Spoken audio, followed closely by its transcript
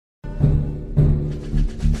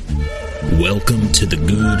Welcome to the good,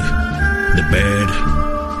 the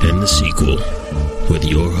bad, and the sequel with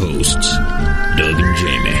your hosts, Doug and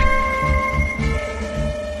Jamie.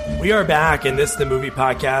 We are back, and this is the movie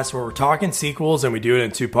podcast where we're talking sequels, and we do it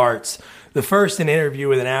in two parts. The first, an interview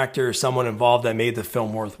with an actor or someone involved that made the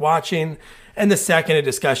film worth watching. And the second, a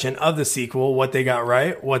discussion of the sequel, what they got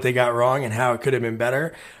right, what they got wrong, and how it could have been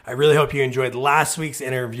better. I really hope you enjoyed last week's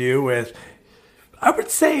interview with, I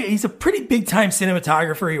would say he's a pretty big-time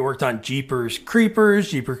cinematographer. He worked on Jeepers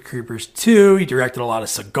Creepers 2. He directed a lot of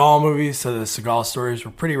Seagal movies, so the Seagal stories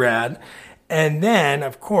were pretty rad. And then,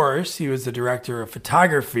 of course, he was the director of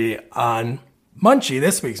photography on Munchie,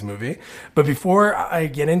 this week's movie. But before I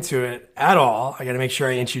get into it at all, I got to make sure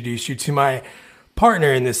I introduce you to my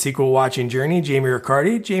partner in this sequel-watching journey, Jamie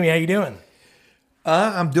Riccardi. Jamie, how you doing?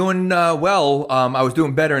 I'm doing well. I was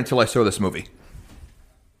doing better until I saw this movie.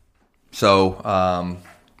 So,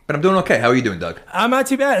 but I'm doing okay. How are you doing, Doug? I'm not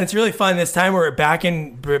too bad. It's really fun. This time we're back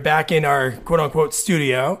in our quote-unquote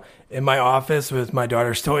studio in my office with my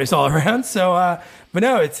daughter's toys all around. So, but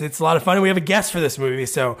no, it's a lot of fun. And we have a guest for this movie.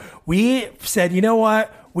 So we said, you know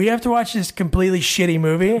what? We have to watch this completely shitty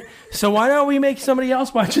movie. So why don't we make somebody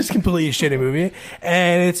else watch this completely shitty movie?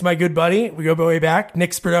 And it's my good buddy. We go way back.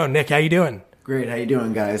 Nick Sperdone. Nick, how you doing? Great. How you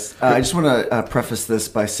doing, guys? I just want to preface this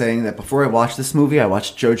by saying that before I watched this movie, I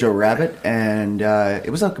watched Jojo Rabbit, and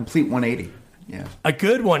it was a complete 180. Yeah. A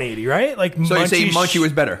good 180, right? Like, so you say Munchie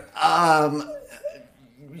was better?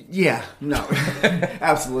 Yeah. No.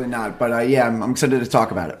 Absolutely not. But yeah, I'm excited to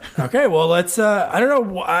talk about it. Okay. Well, let's, I don't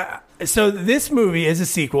know. So this movie is a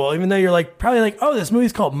sequel, even though you're probably like, oh, this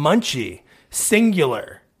movie's called Munchie,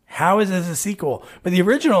 singular. How is this a sequel? But the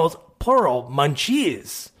original is plural,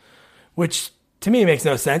 Munchies, which to me makes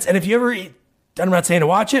no sense. And if you ever, I'm not saying to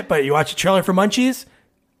watch it, but you watch a trailer for Munchies,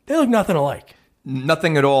 they look nothing alike.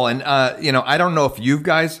 Nothing at all. And, I don't know if you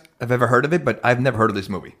guys have ever heard of it, but I've never heard of this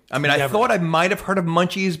movie. I mean, I thought I might have heard of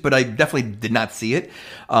Munchies, but I definitely did not see it.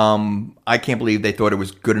 I can't believe they thought it was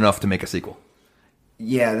good enough to make a sequel.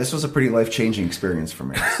 Yeah, this was a pretty life-changing experience for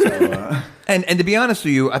me. So, and to be honest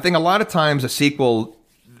with you, I think a lot of times a sequel,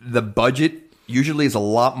 the budget usually is a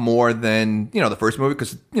lot more than, the first movie,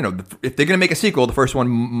 because, if they're going to make a sequel, the first one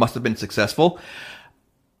must have been successful.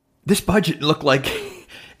 This budget looked like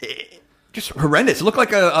just horrendous. It looked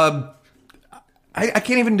like I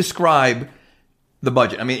can't even describe the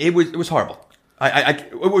budget. I mean, it was horrible.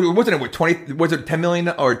 Wasn't it 20? Was it $10 million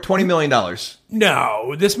or $20 million?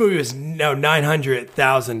 No, this movie was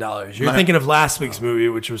 $900,000. You're thinking of last week's movie,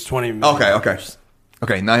 which was $20 million. Okay.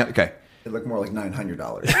 Okay. It looked more like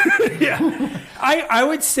 $900. Yeah. I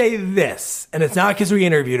would say this, and it's not because we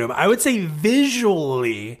interviewed him. I would say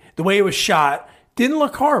visually, the way it was shot didn't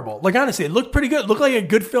look horrible. Like, honestly, it looked pretty good. It looked like a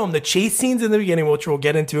good film. The chase scenes in the beginning, which we'll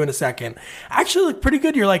get into in a second, actually looked pretty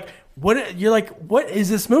good. You're like, what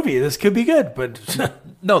is this movie? This could be good, but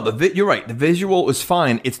no, you're right. The visual was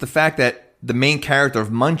fine. It's the fact that the main character of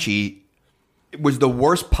Munchie was the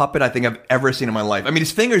worst puppet I think I've ever seen in my life. I mean,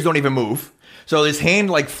 his fingers don't even move. So his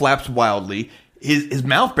hand flaps wildly. His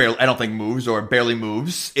mouth barely, I don't think, moves or barely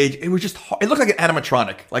moves. It was just, it looked like an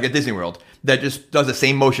animatronic, like at Disney World, that just does the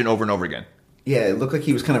same motion over and over again. Yeah, it looked like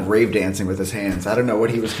he was kind of rave dancing with his hands. I don't know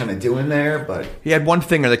what he was kind of doing there, but he had one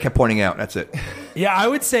finger that kept pointing out. That's it. Yeah, I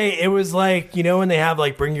would say it was like, when they have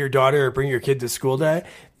bring your daughter or bring your kid to school day,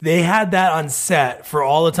 they had that on set for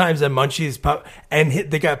all the times that Munchie's the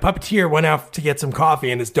puppeteer went out to get some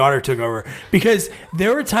coffee and his daughter took over, because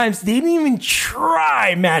there were times they didn't even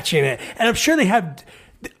try matching it. And I'm sure they have,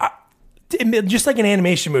 just like an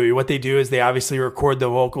animation movie, what they do is they obviously record the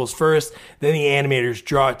vocals first, then the animators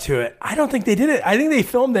draw it to it. I don't think they did it. I think they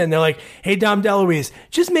filmed it and they're like, hey, Dom DeLuise,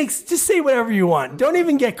 just say whatever you want. Don't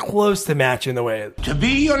even get close to matching the way. To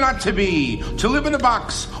be or not to be, to live in a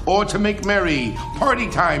box or to make merry, party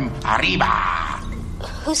time, arriba.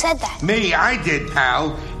 Who said that? Me, I did,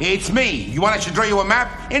 pal. It's me. You want I should draw you a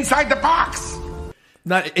map? Inside the box.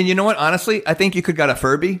 And you know what? Honestly, I think you could got a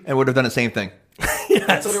Furby and would have done the same thing. Yes.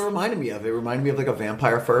 That's what it reminded me of. It reminded me of like a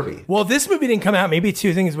vampire Furby. Well, if this movie didn't come out, maybe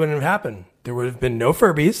two things wouldn't have happened. There would have been no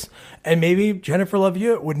Furbies, and maybe Jennifer Love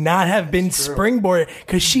Hewitt would not have been springboarded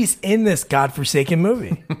because she's in this godforsaken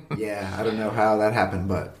movie. Yeah, I don't know how that happened,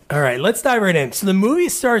 but... All right, let's dive right in. So the movie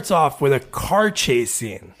starts off with a car chase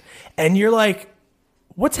scene, and you're like,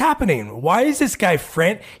 what's happening? Why is this guy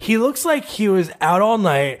He looks like he was out all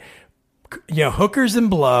night, hookers and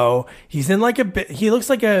blow. He's in he looks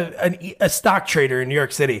like a stock trader in New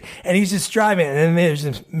York City, and he's just driving, and then there's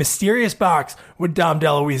this mysterious box with Dom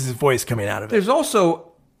DeLuise's voice coming out of it. There's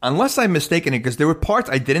also, unless I'm mistaken, because there were parts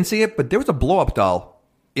I didn't see it, but there was a blow-up doll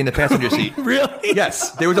in the passenger seat. Really?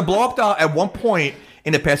 Yes, there was a blow-up doll at one point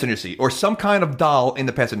in the passenger seat, or some kind of doll in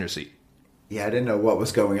the passenger seat. Yeah, I didn't know what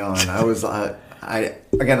was going on. I was, I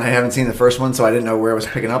haven't seen the first one, so I didn't know where I was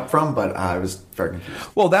picking up from, but I was very confused.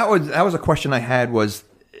 Well, that was a question I had was,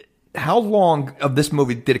 how long of this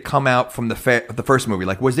movie did it come out from the first movie?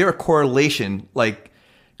 Like, was there a correlation? Like,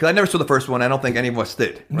 because I never saw the first one. I don't think any of us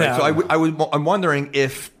did. Right? No. So I'm wondering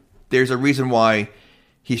if there's a reason why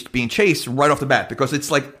he's being chased right off the bat, because it's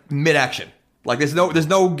like mid-action. Like, there's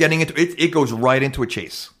no getting into it. It goes right into a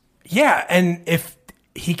chase. Yeah, and if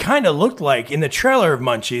he kind of looked like in the trailer of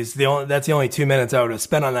Munchies, that's the only 2 minutes I would have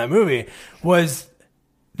spent on that movie, was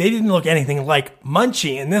they didn't look anything like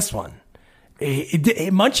Munchie in this one.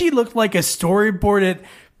 Munchie looked like a storyboarded,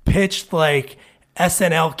 pitched like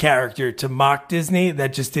SNL character to mock Disney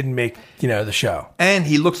that just didn't make, the show. And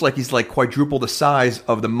he looks like he's like quadruple the size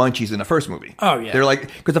of the Munchies in the first movie. Oh, yeah. They're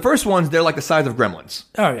like, because the first ones, they're like the size of Gremlins.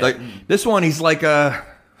 Oh, yeah. Like, this one, he's like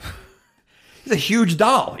he's a huge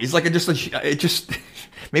doll. He's like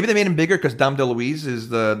maybe they made him bigger because Dom DeLuise is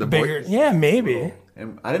the Bigger. boy. Yeah, maybe.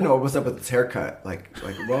 And I didn't know what was up with his haircut. Like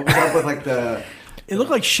what was up with like the... It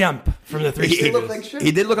looked like Shemp from the Three He Stooges. looked like shit.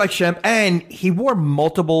 He did look like Shemp, and he wore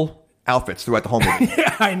multiple outfits throughout the whole movie.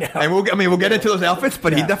 Yeah, I know. And we'll get into those outfits,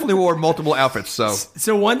 but he definitely wore multiple outfits.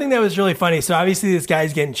 So one thing that was really funny, so obviously this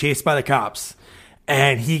guy's getting chased by the cops,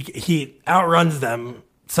 and he outruns them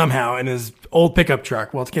somehow in his old pickup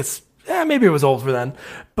truck. Well, it gets, maybe it was old for then,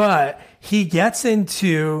 but he gets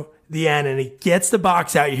into the end and he gets the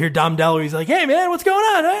box out. You hear Dom DeLuise, he's like, "Hey man, what's going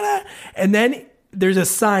on?" And then there's a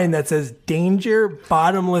sign that says "Danger,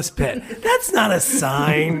 Bottomless Pit." That's not a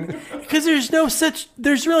sign, because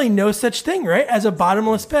there's really no such thing, right, as a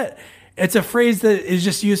bottomless pit. It's a phrase that is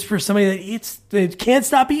just used for somebody that can't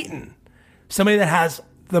stop eating. Somebody that has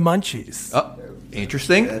the munchies. Oh,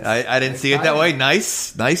 interesting. I didn't see it that way.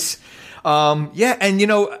 Nice. Yeah, and you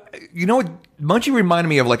know what? Munchie reminded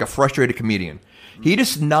me of like a frustrated comedian. He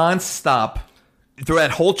just nonstop through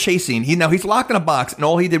that whole chase scene. He's locked in a box, and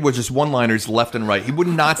all he did was just one-liners left and right. He would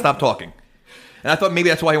not stop talking. And I thought maybe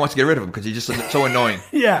that's why he wants to get rid of him, because he's just so annoying.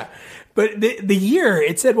 Yeah, but the year,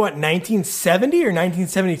 it said what, 1970 or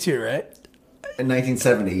 1972, right? In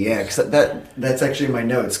 1970, yeah, because that's actually in my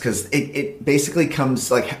notes, because it basically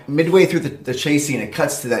comes like midway through the chase scene, it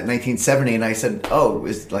cuts to that 1970, and I said, oh,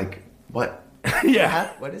 is like, what?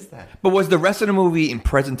 Yeah. What is that? But was the rest of the movie in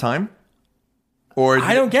present time? Or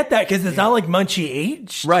I don't get that, because it's not like Munchie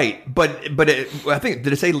aged. Right, but I think,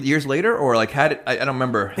 did it say years later, or like had it? I don't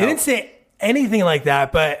remember. They didn't say anything like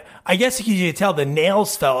that, but I guess you could tell the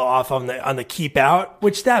nails fell off on the keep out,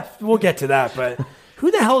 which we'll get to that. But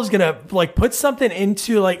who the hell is gonna like put something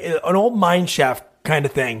into like an old mine shaft kind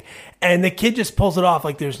of thing, and the kid just pulls it off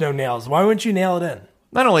like there's no nails? Why wouldn't you nail it in?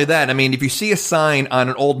 Not only that, I mean, if you see a sign on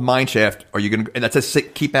an old mine shaft, and that says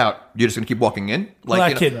 "keep out," you're just gonna keep walking in.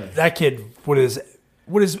 Like, that kid would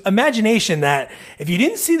his imagination that if you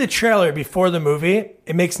didn't see the trailer before the movie,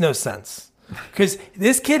 it makes no sense. Because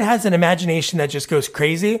this kid has an imagination that just goes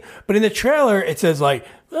crazy. But in the trailer, it says like,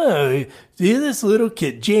 "Oh, this little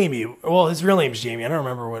kid, Jamie." Well, his real name's Jamie. I don't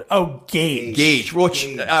remember what. Oh, Gage. Gage.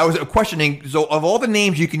 Which I was questioning. So, of all the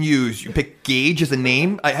names you can use, you pick Gage as a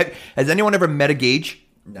name. Has anyone ever met a Gage?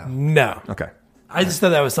 No. Okay. I just thought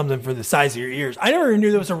that was something for the size of your ears. I never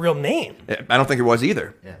knew there was a real name. I don't think it was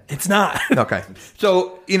either. Yeah. It's not. Okay.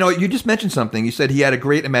 So, you just mentioned something. You said he had a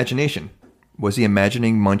great imagination. Was he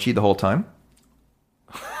imagining Munchie the whole time?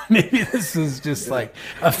 Maybe this is just like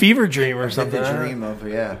a fever dream or something. The dream of,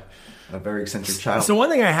 a very eccentric child. So one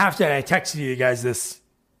thing I have to, and I texted you guys this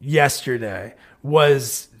yesterday,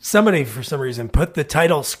 was somebody for some reason put the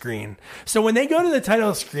title screen. So when they go to the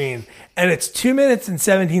title screen and it's 2 minutes and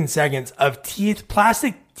 17 seconds of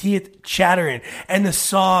plastic teeth chattering, and the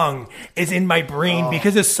song is in my brain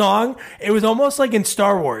because the song, it was almost like in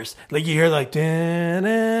Star Wars. Like you hear like, and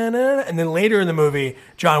then later in the movie,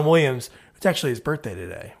 John Williams, it's actually his birthday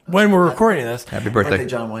today when we're recording this. Happy birthday,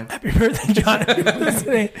 John Wayne. Happy birthday, John. If you're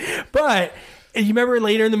listening. But you remember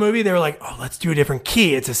later in the movie, they were like, oh, let's do a different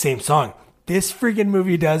key. It's the same song. This freaking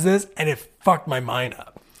movie does this, and it fucked my mind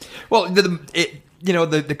up. Well,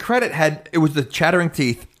 the credit it was the chattering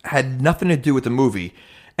teeth, had nothing to do with the movie.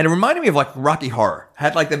 And it reminded me of like Rocky Horror.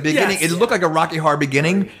 Had like the beginning, Yes, it looked like a Rocky Horror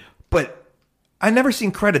beginning, but I never seen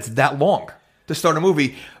credits that long to start a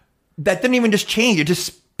movie. That didn't even just change. It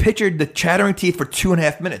just pictured the chattering teeth for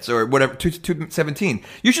 2.5 minutes or whatever, 2:17.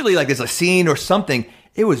 Usually like there's a scene or something.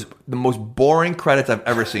 It was the most boring credits I've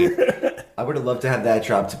ever seen. I would have loved to have that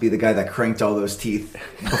drop to be the guy that cranked all those teeth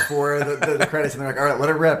before the credits, and they're like, all right, let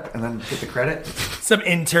it rip, and then get the credit. Some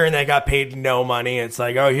intern that got paid no money. It's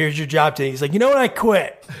like, oh, here's your job today. He's like, you know what? I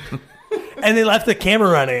quit. And they left the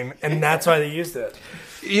camera running, and that's why they used it.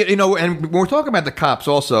 You know, and when we're talking about the cops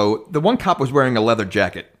also, the one cop was wearing a leather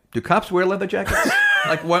jacket. Do cops wear leather jackets?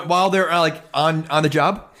 Like while they're like on the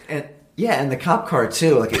job? And and the cop car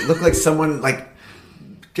too. Like it looked like someone like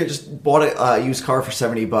just bought a used car for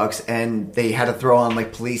 $70, and they had to throw on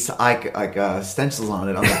like police stencils on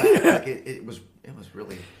it. On the back. Like it was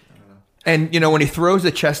really. I don't know. And you know, when he throws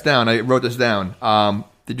the chest down, I wrote this down.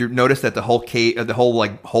 Did you notice that the whole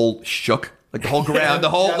hole shook? Like the whole ground, the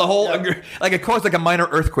whole, like it caused like a minor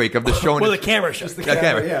earthquake of the show. Well, the camera shook. The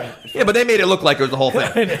camera. Yeah, but they made it look like it was the whole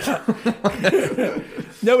thing.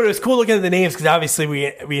 No, but it was cool looking at the names because obviously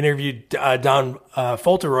we interviewed Don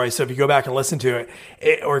Folteroy. So if you go back and listen to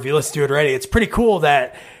it, or if you listen to it already, it's pretty cool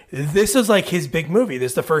that this was like his big movie.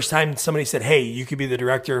 This is the first time somebody said, "Hey, you could be the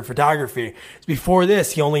director of photography." Before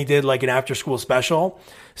this, he only did like an after-school special.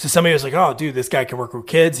 So somebody was like, "Oh, dude, this guy can work with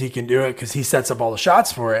kids. He can do it because he sets up all the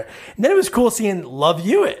shots for it." And then it was cool seeing Love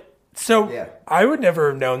Hewitt. So I would never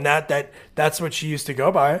have known that's what she used to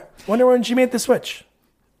go by. Wonder when she made the switch.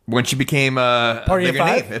 When she became a bigger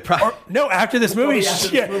name. No, after this movie,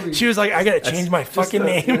 she was like, I got to change my fucking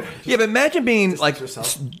name. Yeah, but imagine being like,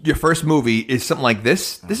 your first movie is something like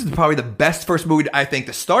this. This is probably the best first movie, I think,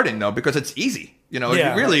 to start in, though, because it's easy. You know,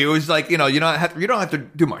 it was like, you know, you don't have to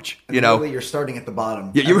do much. And you know, really, you're starting at the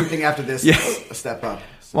bottom. Yeah, everything after this is a step up.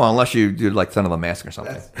 So. Well, unless you do like Son of the Mask or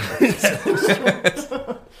something.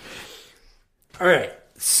 All right,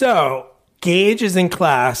 so Gage is in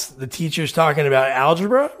class. The teacher's talking about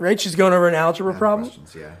algebra, right? She's going over an algebra problem.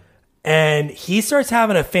 Yeah. And he starts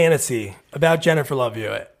having a fantasy about Jennifer Love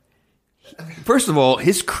Hewitt. First of all,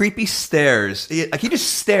 his creepy stares. He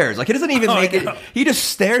just stares. Like he doesn't even make it. He just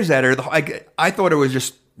stares at her. I thought it was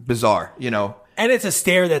just bizarre, you know. And it's a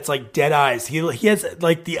stare that's like dead eyes. He has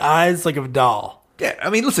like the eyes like of a doll. Yeah, I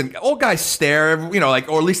mean, listen, all guys stare, you know, like,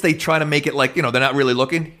 or at least they try to make it like, you know, they're not really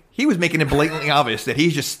looking. He was making it blatantly obvious that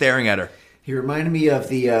he's just staring at her. He reminded me of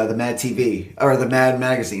the Mad TV or the Mad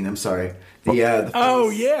magazine. I'm sorry.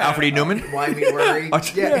 Alfred E. Newman. Why Me Worry?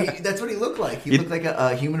 That's what he looked like. He looked like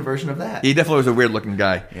a human version of that. He definitely was a weird looking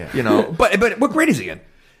guy. Yeah. You know, but what grade is he in?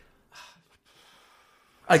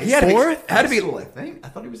 Like he had fourth? Had to be. School, I think. I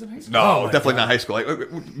thought he was in high school. No, definitely not high school.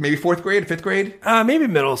 Like, maybe fourth grade, fifth grade. Maybe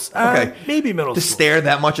middle. Okay, maybe middle. To school. stare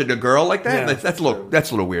that much at a girl like that, that's a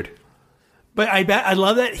little weird. But I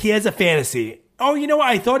love that he has a fantasy. Oh, you know what?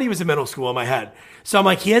 I thought he was in middle school in my head. So I'm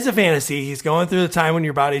like, he has a fantasy. He's going through the time when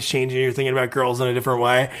your body's changing. You're thinking about girls in a different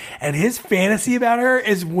way. And his fantasy about her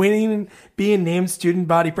is being named student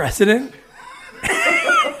body president.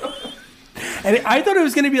 And I thought it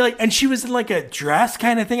was going to be like, and she was in like a dress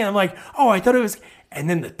kind of thing. And I'm like, oh, I thought it was, and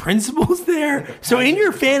then the principal's there. So in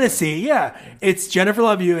your fantasy, it's Jennifer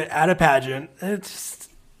Love Hewitt at a pageant. It's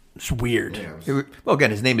weird. Yeah, well, again,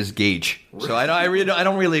 his name is Gage. So I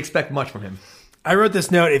don't really expect much from him. I wrote this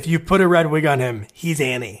note. If you put a red wig on him, he's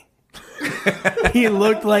Annie. He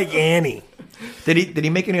looked like Annie. Did he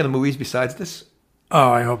make any other movies besides this? Oh,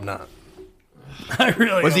 I hope not. I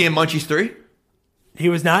really was he in Munchies 3? He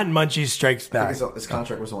was not in Munchies Strikes Back. His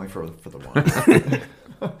contract was only for the one.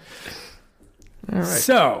 All right.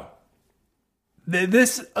 So,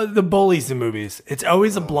 the bullies in movies, it's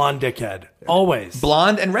always a blonde dickhead. Yeah. Always.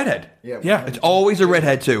 Blonde and redhead. Yeah. It's always a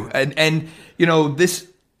redhead, too. And you know, this...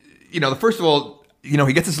 You know, first of all, you know,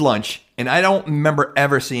 he gets his lunch, and I don't remember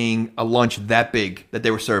ever seeing a lunch that big that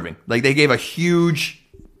they were serving. Like, they gave a huge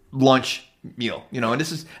lunch meal, you know, and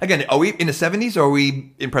this is, again, are we in the 70s or are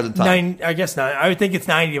we in present time? I guess not. I would think it's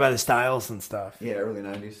 90 by the styles and stuff. Yeah, early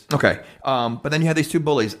 90s. Okay. But then you have these two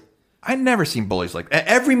bullies. I never seen bullies like that.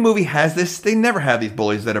 Every movie has this. They never have these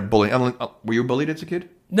bullies that are bullying. Were you bullied as a kid?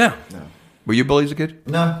 No. Were you bullied as a kid?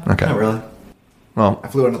 No. Okay. Not really. Well, I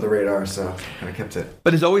flew under the radar, so I kept it.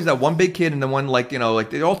 But there's always that one big kid and the one, like, you know, like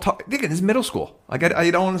they all talk. This is middle school. I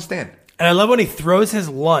don't understand. And I love when he throws his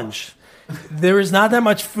lunch. There was not that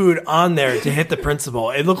much food on there to hit the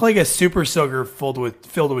principal. It looked like a super soaker filled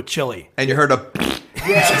with chili. And you heard a...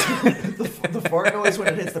 Yeah, the fart noise when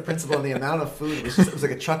it hits the principal and the amount of food, it was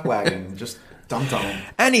like a chuck wagon just dumped on him.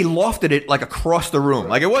 And he lofted it like across the room.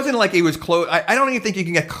 Like it wasn't like he was close. I don't even think you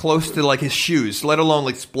can get close to like his shoes, let alone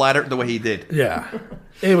like splatter the way he did. Yeah.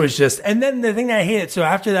 It was just, and then the thing that I hated, so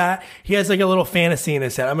after that, he has like a little fantasy in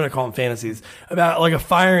his head. I'm going to call them fantasies about like a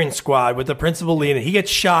firing squad with the principal leading. He gets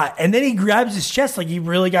shot, and then he grabs his chest like he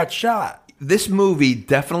really got shot. This movie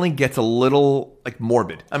definitely gets a little like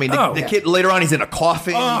morbid. I mean, the kid later on, he's in a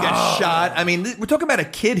coffin, he gets shot. I mean, we're talking about a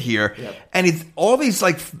kid here, and it's all these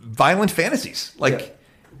like violent fantasies. Like,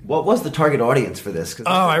 What was the target audience for this? 'Cause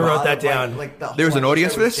I there's a wrote lot that of, down. There was an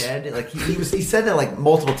audience for this? Dead. Like he said that like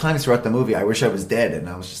multiple times throughout the movie. I wish I was dead, and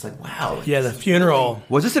I was just like, wow. Like, Yeah, the funeral.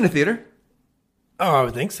 Was this in a theater? Oh, I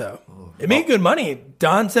would think so. It made good money.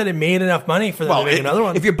 Don said it made enough money for them to make another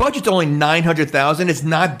one. If your budget's only $900,000, it's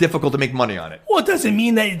not difficult to make money on it. Well, it doesn't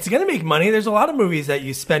mean that it's going to make money. There's a lot of movies that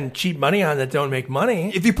you spend cheap money on that don't make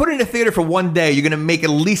money. If you put it in a theater for one day, you're going to make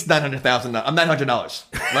at least $900,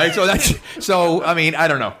 right? So I mean, I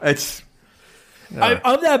don't know. It's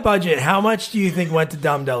Of that budget, how much do you think went to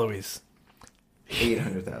Dom DeLuise?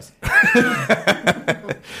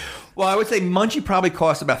 $800,000. Well, I would say Munchie probably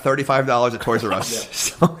cost about $35 at Toys R Us.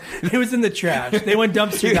 So It was in the trash. They went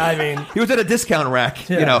dumpster diving. he was at a discount rack,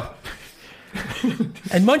 Yeah. you know.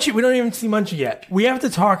 And Munchie, we don't even see Munchie yet. We have to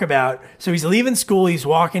talk about, so he's leaving school, he's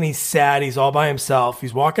walking, he's sad, he's all by himself,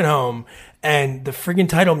 he's walking home, and the friggin'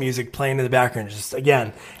 title music playing in the background, just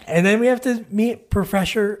again. And then we have to meet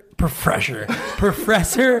Professor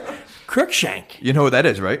Crookshank. You know who that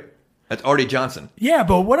is, right? That's Artie Johnson. Yeah,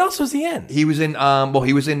 but what else was he in? He was in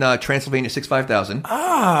Transylvania 65000.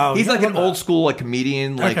 Oh, He's yeah, like I an love old that. school like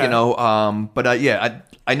comedian, like Okay.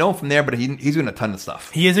 I know him from there, but he's doing a ton of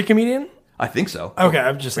stuff. He is a comedian? I think so. Okay,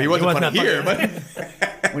 I'm just saying. He wasn't that funny here, funny.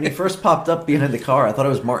 but When he first popped up behind the car, I thought it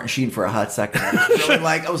was Martin Sheen for a hot second. I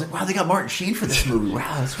was like, wow, they got Martin Sheen for this movie.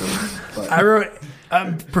 Wow, that's really good. I wrote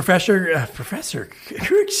Professor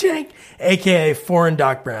Crookshank, a.k.a. Foreign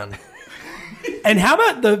Doc Brown. And how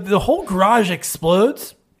about the whole garage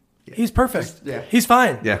explodes? He's perfect. Yeah. He's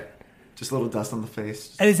fine. yeah. Just a little dust on the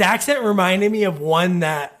face. And his accent reminded me of one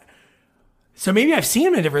that. So maybe I've seen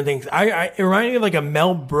him in different things. It reminded me of like a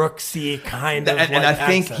Mel Brooksy kind of. And I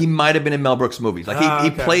think he might have been in Mel Brooks movies. Like he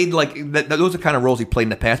okay. played like those are the kind of roles he played in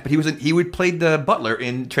the past. But he would play the butler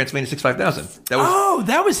in Transylvania 65000.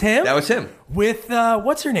 That was him. That was him With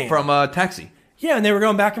what's her name from Taxi. Yeah, and they were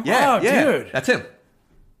going back and forth. Yeah, Oh, yeah, dude. that's him.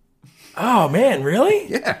 Oh man,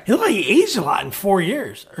 really? Yeah. He looked like he aged a lot in 4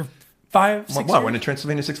 years or 5, 6 What? years. When did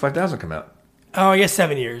Transylvania 65000 come out? Oh, I guess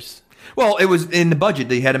 7 years. Well, it was in the budget.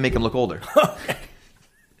 They had to make him look older.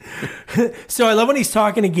 So I love when he's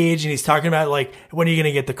talking to Gage and he's talking about like, when are you going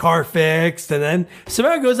to get the car fixed? And then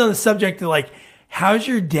somehow it goes on the subject of like, how's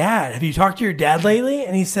your dad? Have you talked to your dad lately?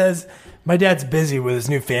 And he says, my dad's busy with his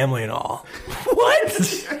new family and all. What?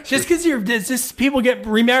 Just because it's just people get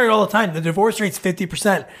remarried all the time. The divorce rate's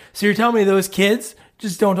 50%. So you're telling me those kids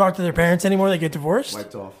just don't talk to their parents anymore? They get divorced?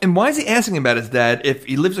 Wiped off. And why is he asking about his dad if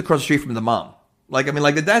he lives across the street from the mom? Like, I mean,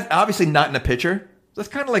 like the dad's obviously not in the picture. That's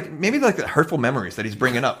kind of like maybe like the hurtful memories that he's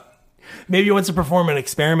bringing up. Maybe he wants to perform an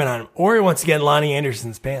experiment on him, or he wants to get in Lonnie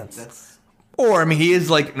Anderson's pants. Or, I mean, he is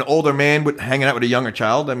like an older man hanging out with a younger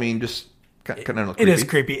child. I mean, just kind of It creepy. is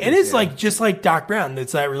creepy. It is like just like Doc Brown.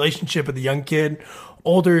 It's that relationship with the young kid,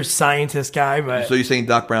 older scientist guy. But So you're saying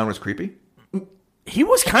Doc Brown was creepy? he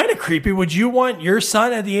was kind of creepy. Would you want your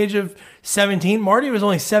son at the age of 17? Marty was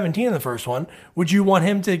only 17 in the first one. Would you want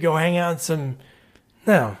him to go hang out in some?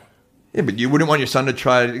 No. Yeah, but you wouldn't want your son to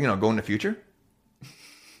try to, go in the future?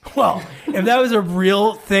 Well, if that was a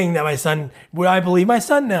real thing that my son, would I believe my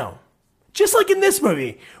son? No. Just like in this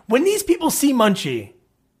movie, when these people see Munchie,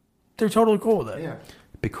 they're totally cool with it. Yeah.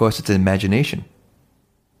 Because it's an imagination.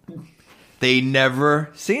 They never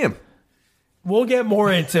see him. We'll get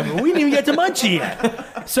more into it. We didn't even get to Munchie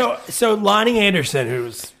yet. So Lonnie Anderson,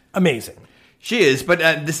 who's amazing. She is, but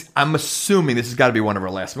I'm assuming this has got to be one of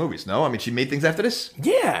her last movies, no? I mean, she made things after this?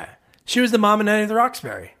 Yeah. She was the mom in Night of the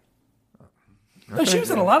Roxbury. No, she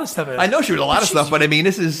was in a lot of stuff. I know she was in a lot of stuff, but I mean,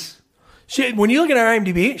 this is... When you look at her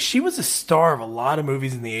IMDb, she was a star of a lot of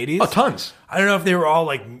movies in the 80s. Oh, tons. I don't know if they were all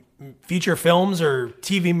like feature films or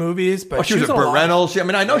TV movies, but She was in a a Burt lot. Reynolds. I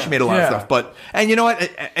mean, I know she made a lot Yeah. of stuff, but... And you know what?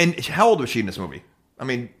 And how old was she in this movie? I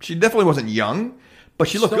mean, she definitely wasn't young, but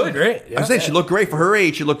she looked Still good. great, yeah. I'm saying she looked great. For her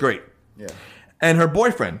age, she looked great. Yeah. And her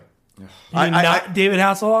boyfriend... Not David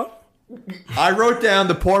Hasselhoff? I wrote down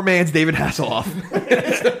the poor man's David Hasselhoff.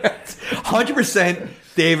 100%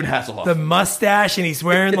 David Hasselhoff. The mustache, and he's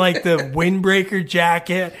wearing like the windbreaker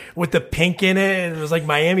jacket with the pink in it, and it was like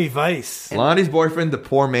Miami Vice. Lonnie's boyfriend, the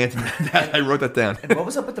poor man's... I wrote that down. And what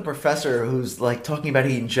was up with the professor who's like talking about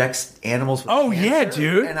he injects animals with Oh, yeah, cancer?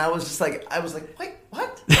 dude. And I was just like, wait,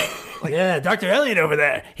 what? Yeah, Dr. Elliot over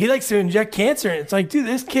there. He likes to inject cancer. And it's like, dude,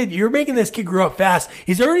 this kid, you're making this kid grow up fast.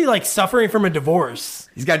 He's already like suffering from a divorce.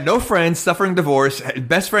 He's got no friends, suffering divorce.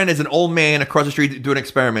 Best friend is an old man across the street doing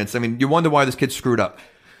experiments. I mean, you wonder why this kid's screwed up.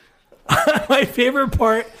 My favorite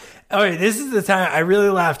part. All right, this is the time I really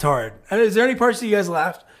laughed hard. Is there any parts that you guys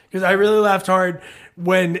laughed? Because I really laughed hard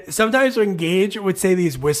when sometimes when Gage would say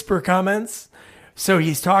these whisper comments, So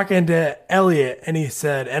he's talking to Elliot, and he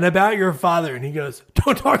said, "And about your father," and he goes,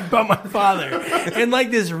 "Don't talk about my father," in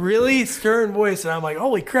like this really stern voice, and I'm like,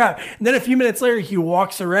 "Holy crap!" And then a few minutes later, he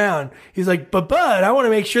walks around. He's like, "But Bud, I want to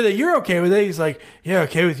make sure that you're okay with it." He's like, "Yeah,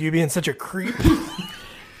 okay with you being such a creep."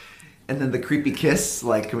 And then the creepy kiss.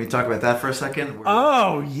 Like, can we talk about that for a second? Where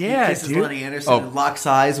Oh yeah, he kisses dude. Lenny Anderson and locks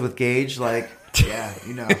eyes with Gage. Like, yeah,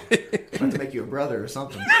 you know, about to make you a brother or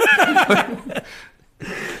something.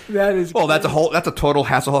 That is. Well, that's a total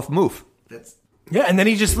Hasselhoff move. That's Yeah, and then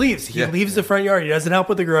he just leaves. He leaves the front yard. He doesn't help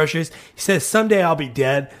with the groceries. He says, "Someday I'll be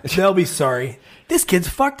dead. They'll be sorry." This kid's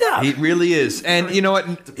fucked up. He really is. And you know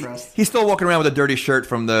what? Depressed. He's still walking around with a dirty shirt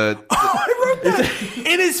from the... I wrote that.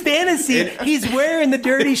 In his fantasy, he's wearing the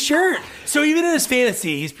dirty shirt. So even in his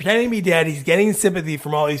fantasy, he's pretending to be dead. He's getting sympathy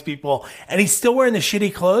from all these people, and he's still wearing the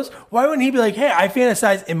shitty clothes. Why wouldn't he be like, "Hey, I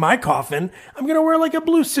fantasize in my coffin. I'm going to wear like a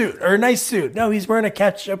blue suit or a nice suit." No, he's wearing a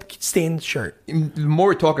ketchup stained shirt. The more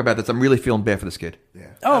we talk about this, I'm really feeling bad for this kid. yeah.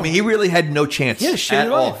 Oh, I mean, he really had no chance He had a shitty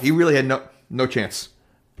at all. life. He really had no chance.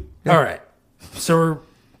 all right. So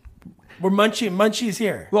we're Munchie's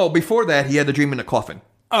here. Well, before that, he had the dream in a coffin.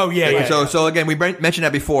 Oh, yeah. So again, we mentioned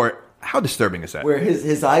that before. How disturbing is that? Where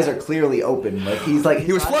his eyes are clearly open. Like, he's like...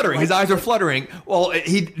 He was fluttering. His eyes are fluttering. Well,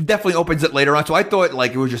 he definitely opens it later on. So I thought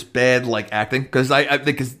like it was just bad like acting because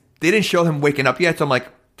because they didn't show him waking up yet. So I'm like,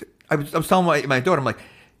 I was telling my daughter, I'm like,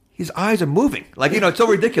 his eyes are moving. Like, it's so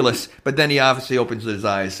ridiculous. But then he obviously opens his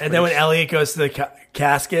eyes. And then when Elliot goes to the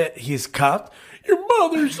casket, he's cuffed. "Your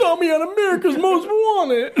mother saw me on America's Most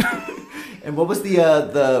Wanted." And what was the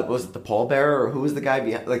was it the pallbearer, or who was the guy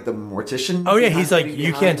behind, like the mortician? Oh, yeah, he's like, behind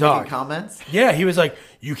 "You can't talk." making comments. Yeah, he was like,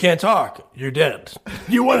 "You can't talk. You're dead.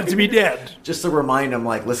 You wanted to be dead." Just to remind him,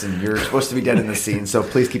 like, listen, you're supposed to be dead in this scene, so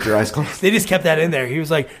please keep your eyes closed. They just kept that in there. He was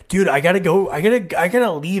like, "Dude, I gotta go. I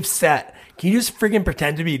gotta leave set. Can you just freaking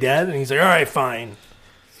pretend to be dead?" And he's like, "All right, fine."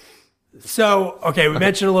 So, okay, we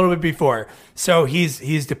mentioned a little bit before. So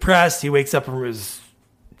he's depressed. He wakes up from his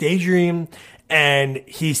daydream, and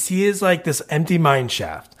he sees like this empty mine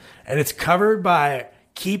shaft, and it's covered by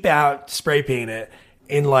 "Keep Out" spray painted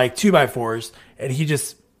in like 2x4s, and he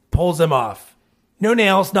just pulls them off. No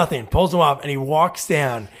nails, nothing. Pulls them off, and he walks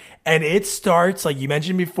down, and it starts like you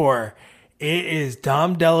mentioned before. It is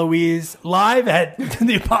Dom DeLuise live at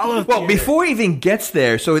the Apollo Well, Theater. before he even gets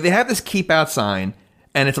there, so they have this keep out sign,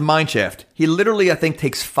 and it's a mine shaft. He literally, I think,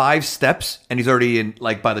 takes 5 steps, and he's already in,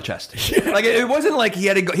 like, by the chest. Like, it wasn't like he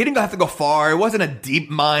had to go. He didn't have to go far. It wasn't a deep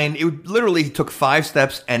mine. It literally, he took 5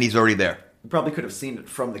 steps, and he's already there. You probably could have seen it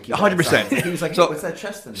from the keep 100%. He was like, hey, So- what's that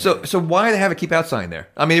chest in there? So why do they have a keep out sign there?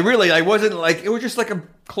 I mean, it really, like, wasn't like it was just like a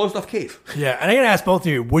closed off cave. Yeah, and I gotta ask both of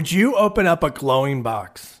you: would you open up a glowing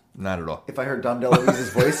box? Not at all. if I heard Dom DeLuise's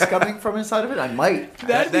voice coming from inside of it, I might.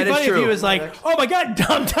 That'd That be is funny if he true. was like, "Oh my God,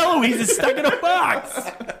 Dom DeLuise is stuck in a box."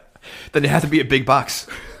 Then it had to be a big box.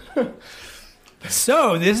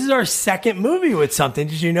 So this is our second movie with something.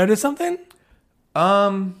 Did you notice something?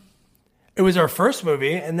 It was our first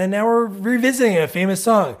movie, and then now we're revisiting a famous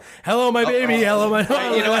song. "Hello, my baby. Hello, my."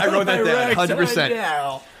 You know what? I wrote that down, Rex, 100%.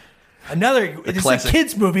 down. Another. It's a classic.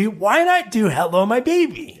 kids movie. Why not do "Hello, my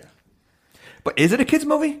baby"? But is it a kids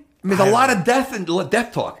movie? I mean, there's a lot of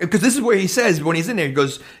death talk because this is where he says when he's in there, he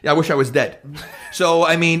goes, "Yeah, I wish I was dead." So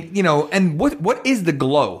I mean, and what is the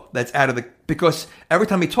glow that's out of the? Because every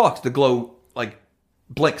time he talks, the glow like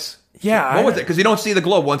blinks. Yeah, What was it? Because you don't see the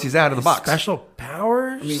glow once he's out of the box. Special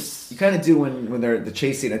powers. I mean, you kind of do when they're the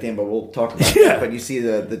chase scene at the end, but we'll talk about Yeah. that. But you see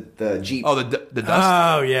the Jeep. Oh, the dust.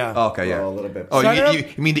 Oh yeah. Oh, okay, yeah. a little bit. Oh, So I don't you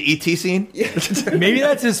mean the ET scene? Maybe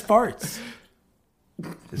that's his farts.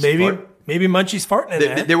 Maybe fart? maybe Munchie's farting in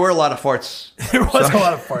there. There were a lot of farts. There was a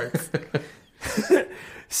lot of farts.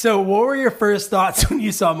 So, what were your first thoughts when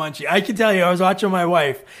you saw Munchie? I can tell you, I was watching with my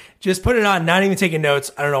wife. Just put it on, not even taking notes.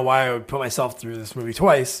 I don't know why I would put myself through this movie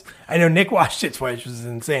twice. I know Nick watched it twice, which is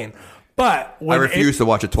insane. But I refuse to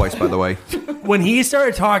watch it twice, by the way. when he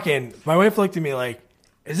started talking, my wife looked at me like,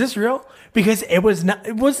 "Is this real?" Because it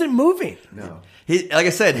wasn't moving. No. Like I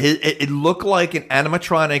said, it looked like an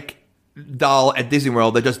animatronic doll at Disney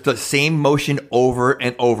World that does the same motion over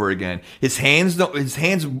and over again. His hands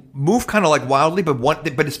move kind of like wildly,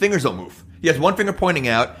 but his fingers don't move. He has one finger pointing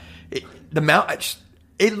out.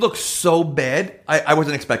 It looks so bad. I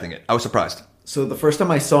wasn't expecting it. I was surprised. So the first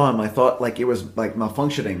time I saw him, I thought like it was like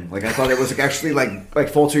malfunctioning. Like I thought it was like actually like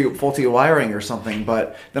faulty wiring or something.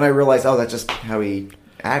 But then I realized, oh, that's just how he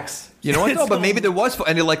acts. You know what? No, but maybe there was.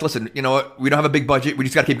 And you're like, listen, you know what? We don't have a big budget. We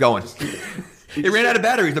just got to keep going. It ran out of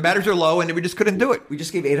batteries. The batteries are low, and we just couldn't do it. We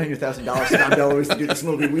just gave $800,000 to Don DeLuise to do this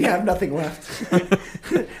movie. We have nothing left.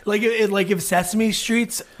 Like if Sesame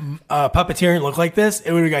Street's puppeteering looked like this,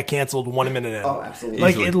 it would have got canceled 1 minute in. Oh, absolutely.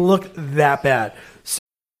 Like it looked that bad.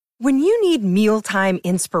 When you need mealtime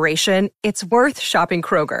inspiration, it's worth shopping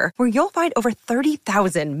Kroger, where you'll find over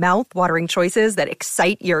 30,000 mouth-watering choices that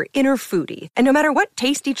excite your inner foodie. And no matter what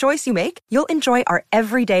tasty choice you make, you'll enjoy our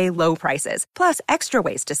everyday low prices, plus extra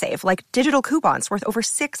ways to save, like digital coupons worth over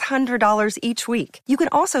 $600 each week. You can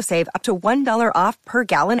also save up to $1 off per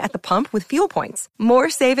gallon at the pump with fuel points.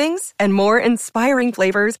 More savings and more inspiring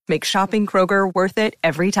flavors make shopping Kroger worth it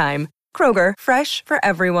every time. Kroger, fresh for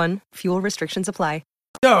everyone. Fuel restrictions apply.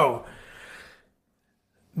 So,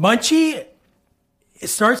 Munchie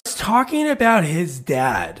starts talking about his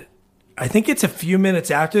dad. I think it's a few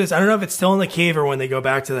minutes after this. I don't know if it's still in the cave or when they go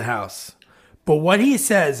back to the house. But what he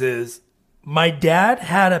says is, my dad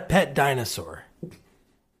had a pet dinosaur.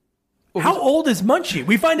 How old is Munchie?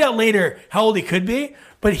 We find out later how old he could be,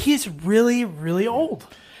 but he's really, really old.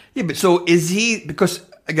 Yeah, but so is he, because,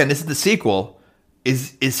 again, this is the sequel,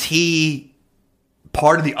 is he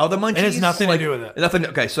part of the other Munchies? It has nothing to do with it. Nothing.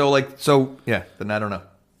 Okay, yeah, then I don't know.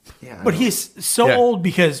 Yeah, But he's so old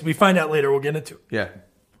because we find out later, we'll get into it. Yeah.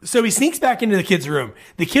 So he sneaks back into the kid's room.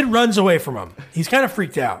 The kid runs away from him. He's kind of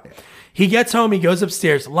freaked out. He gets home. He goes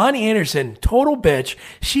upstairs. Lonnie Anderson, total bitch.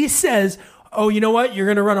 She says, oh, you know what? You're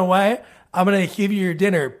going to run away? I'm going to give you your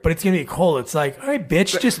dinner, but it's going to be cold. It's like, all right,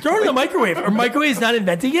 bitch, just throw it in the microwave. Or microwave's not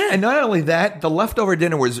invented yet. And not only that, the leftover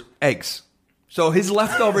dinner was eggs. So his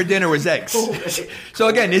leftover dinner was eggs. So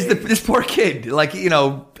again, this poor kid, like,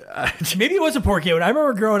 Maybe it was a poor kid. When I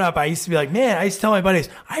remember growing up, I used to be like, man, I used to tell my buddies,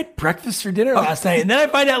 I had breakfast for dinner last night. And then I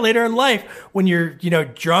find out later in life, when you're,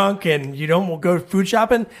 drunk and you don't go food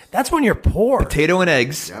shopping, that's when you're poor. Potato and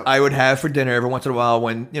eggs, I would have for dinner every once in a while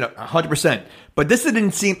when, 100%. But this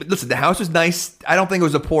didn't seem, listen, the house was nice. I don't think it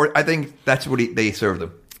was a poor, I think that's what they served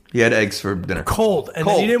him. He had eggs for dinner. Cold. And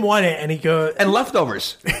then he didn't want it, and he goes... And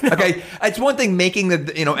leftovers. Okay, it's one thing making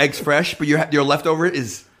the eggs fresh, but your leftover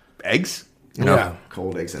is eggs. Yeah.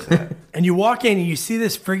 Cold eggs at that. And you walk in, and you see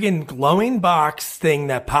this friggin' glowing box thing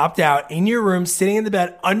that popped out in your room, sitting in the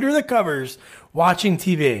bed, under the covers, watching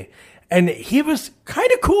TV. And he was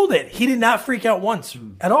kind of cool that he did not freak out once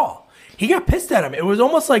at all. He got pissed at him. It was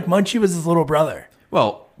almost like Munchie was his little brother.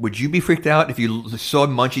 Well, would you be freaked out if you saw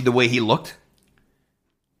Munchie the way he looked?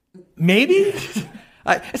 Maybe. It's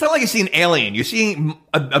not like you're seeing an alien. You're seeing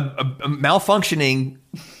a malfunctioning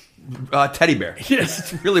teddy bear.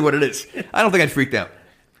 Yes. That's really what it is. I don't think I'd freaked out.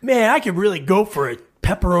 Man, I could really go for a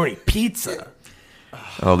pepperoni pizza.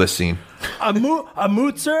 Oh, this scene. A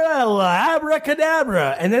mozzarella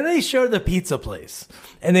abracadabra. And then they show the pizza place.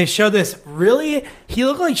 And they show this he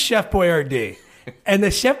looked like Chef Boyardee. And the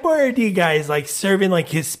Chef Boyardee guy is like serving like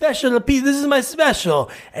his special pizza. This is my special.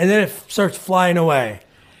 And then it starts flying away.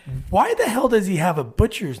 Why the hell does he have a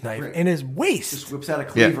butcher's knife in his waist? Just whips out a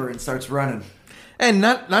cleaver and starts running. And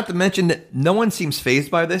not to mention that no one seems fazed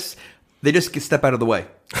by this. They just step out of the way.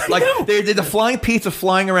 Like there's a flying pizza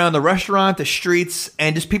flying around the restaurant, the streets,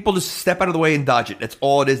 and just people just step out of the way and dodge it. That's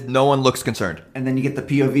all it is. No one looks concerned. And then you get the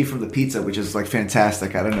POV from the pizza, which is like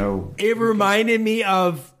fantastic. I don't know. It reminded me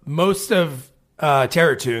of most of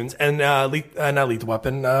Terror Tunes and not Lethal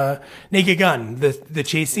Weapon, Naked Gun, the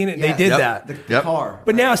chase scene. They did that. The car.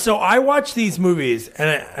 But now, so I watch these movies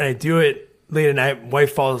and I do it late at night.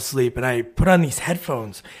 Wife falls asleep and I put on these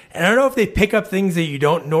headphones. And I don't know if they pick up things that you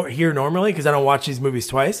don't hear normally because I don't watch these movies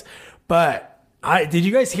twice. But did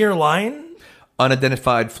you guys hear Lion?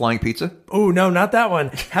 Unidentified flying pizza? Oh, no, not that one.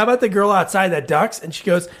 How about the girl outside that ducks? And she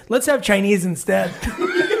goes, let's have Chinese instead.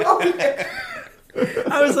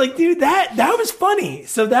 I was like, dude, that was funny.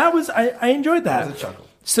 So I enjoyed that. That was a chuckle.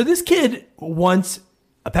 So this kid wants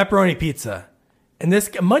a pepperoni pizza. And this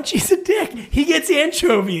Munchie's a dick. He gets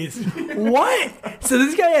anchovies. What? So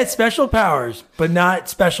this guy has special powers, but not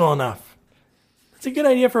special enough. It's a good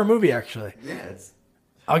idea for a movie, actually. Yeah,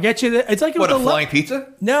 I'll get you it's like what, a flying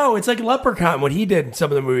pizza? No, it's like Leprechaun, what he did in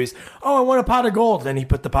some of the movies. Oh, I want a pot of gold. Then he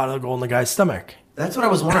put the pot of gold in the guy's stomach. That's what I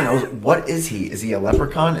was wondering. What is he? Is he a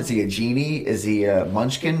leprechaun? Is he a genie? Is he a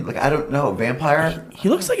munchkin? Like, I don't know. Vampire? He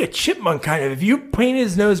looks like a chipmunk, kind of. If you paint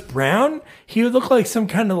his nose brown, he would look like some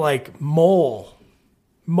kind of like mole.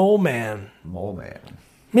 Mole man. Mole man.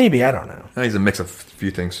 Maybe, I don't know. He's a mix of a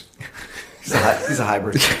few things. He's a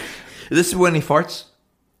hybrid. This is when he farts,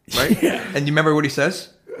 right? Yeah. And you remember what he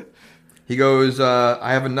says? He goes,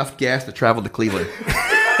 I have enough gas to travel to Cleveland.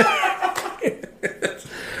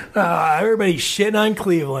 Everybody's shitting on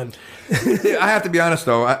Cleveland. I have to be honest,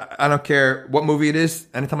 though. I don't care what movie it is.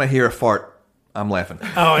 Anytime I hear a fart, I'm laughing. Oh,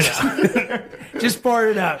 I know. Just fart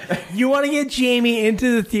it out. You want to get Jamie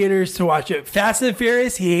into the theaters to watch it. Fast and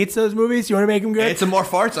Furious, he hates those movies. You want to make him good? Hey, some more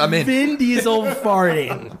farts? I'm in. Vin Diesel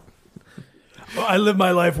farting. I live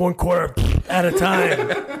my life 1/4 at a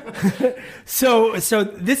time. So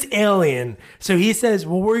this alien, so he says,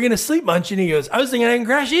 well, we're going to sleep, Munchie. And he goes, I was thinking I can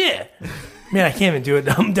crash here. Man, I can't even do it,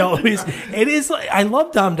 Dom DeLuise. It is like, I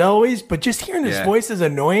love Dom DeLuise, but just hearing his voice is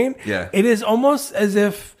annoying. Yeah. It is almost as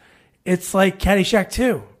if it's like Caddyshack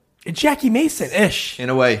 2. It's Jackie Mason-ish. In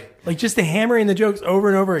a way. Like just the hammering the jokes over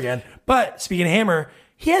and over again. But speaking of hammer,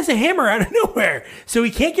 he has a hammer out of nowhere. So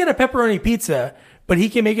he can't get a pepperoni pizza, but he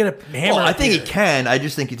can make it a hammer. Well, I think he can. I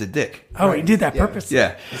just think he's a dick. Oh, he did that purposely.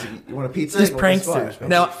 Yeah. You want a pizza? Just You want pranksters. fish?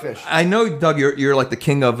 Now, Fish. I know, Doug, you're like the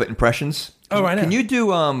king of impressions. Oh, I know. Can you do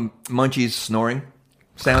Munchie's snoring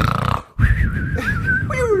sound?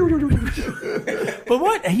 But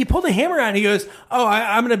what? He pulled a hammer out and he goes, oh,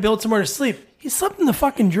 I'm going to build somewhere to sleep. He slept in the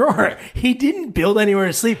fucking drawer. He didn't build anywhere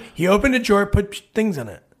to sleep. He opened a drawer, put things in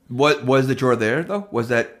it. What was the drawer there, though? Was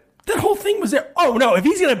that... That whole thing was there. Oh, no. If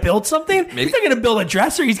he's going to build something, he's not going to build a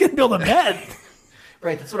dresser. He's going to build a bed.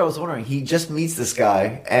 Right, that's what I was wondering. He just meets this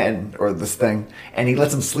guy or this thing, and he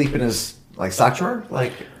lets him sleep in his sock drawer.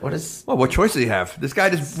 Like, what is? Well, what choice does he have? This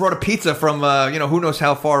guy just brought a pizza from who knows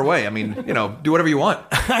how far away. I mean, do whatever you want.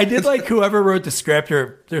 I did like whoever wrote the script,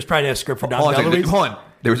 or there's probably no script for Dom DeLuise. Hold on.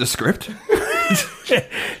 There was a script?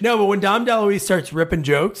 No, but when Dom DeLuise starts ripping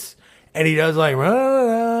jokes, and he does like,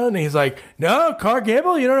 and he's like, no, Clark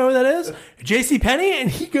Gable, you don't know who that is? JCPenney? And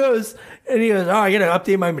he goes, oh, I got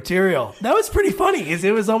to update my material. That was pretty funny, because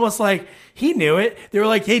it was almost like he knew it. They were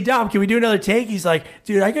like, hey, Dom, can we do another take? He's like,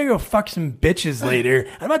 dude, I got to go fuck some bitches later.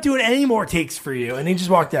 I'm not doing any more takes for you. And he just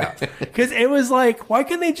walked out. Because it was like, why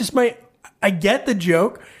couldn't they just I get the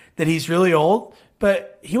joke that he's really old,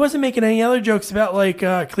 but he wasn't making any other jokes about like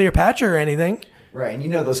Cleopatra or anything. Right,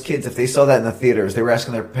 and those kids, if they saw that in the theaters, they were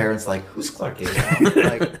asking their parents, like, who's Clark Gable?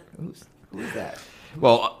 Like, who is that?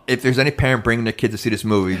 Well, if there's any parent bringing their kid to see this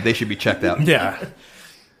movie, they should be checked out. Yeah.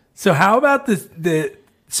 So how about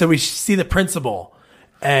so we see the principal,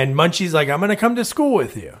 and Munchie's like, I'm going to come to school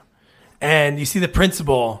with you. And you see the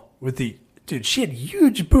principal with dude, she had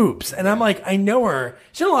huge boobs. And I'm like, I know her.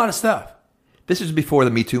 She did a lot of stuff. This is before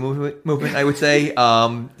the Me Too movement, I would say.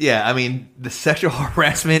 Yeah, I mean, the sexual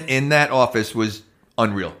harassment in that office was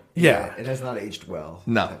unreal. Yeah. It has not aged well.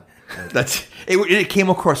 No. It came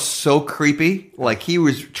across so creepy. Like he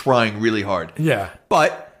was trying really hard. Yeah.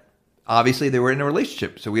 But obviously they were in a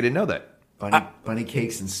relationship, so we didn't know that. Bunny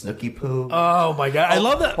cakes and Snooky Poo. Oh my God. I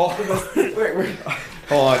love that. Wait.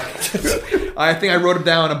 Hold on. I think I wrote them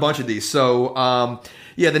down, a bunch of these. So,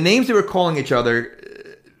 the names they were calling each other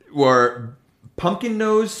were Pumpkin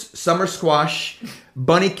Nose, Summer Squash,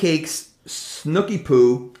 Bunny Cakes, Snooky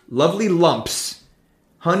Poo, Lovely Lumps,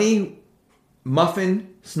 Honey,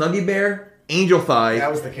 Muffin, Snuggy Bear, Angel Thigh. That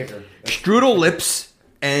was the kicker. Strudel Lips,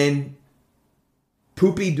 and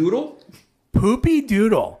Poopy Doodle. Poopy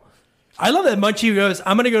Doodle. I love that Munchie goes,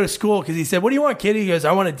 I'm going to go to school, because he said, what do you want, kid? He goes,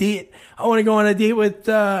 I want a date. I want to go on a date with,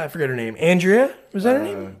 I forget her name, Andrea? Was that her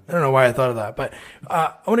name? I don't know why I thought of that, but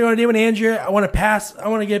I want to go on a date with Andrea. I want to pass. I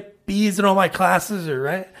want to get B's in all my classes,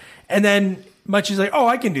 right? And then Munchie's like, oh,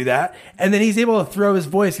 I can do that. And then he's able to throw his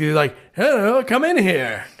voice. He's like, hello, come in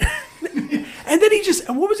here. And then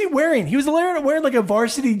what was he wearing? He was wearing like a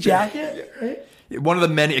varsity jacket, right? One of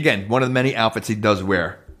the many outfits he does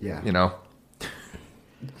wear. Yeah.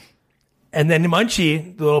 And then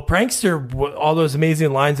Munchie, the little prankster, all those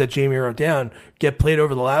amazing lines that Jamie wrote down get played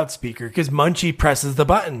over the loudspeaker because Munchie presses the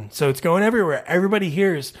button. So it's going everywhere. Everybody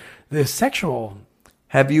hears the sexual.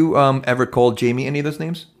 Have you ever called Jamie any of those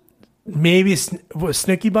names? Maybe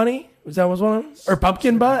Snooky Bunny? Was that one of them? Or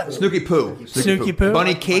Pumpkin Butt? Snooky Poo. Snooky Poo.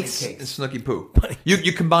 Bunny Cakes and Snooky Poo.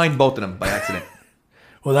 You combined both of them by accident.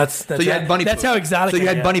 Well, that's so you had Bunny that's Poo. how exotic. So you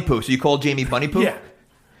had Bunny Poo. So you called Jamie Bunny Poo? Yeah.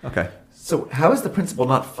 Okay. So how is the principal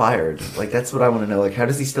not fired? Like, that's what I want to know. Like, how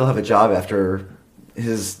does he still have a job after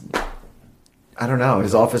his, I don't know,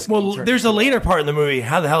 his office? Well, there's a later part in the movie.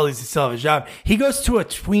 How the hell does he still have a job? He goes to a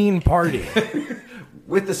tween party.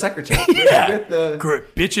 With the secretary. Yeah. With the...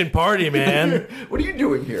 Bitchin' party, man. What are you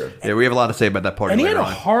doing here? Yeah, we have a lot to say about that party. And he had a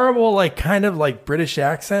on. horrible, kind of British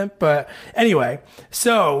accent. But anyway,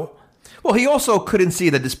 so. Well, he also couldn't see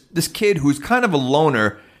that this kid who's kind of a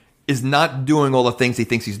loner is not doing all the things he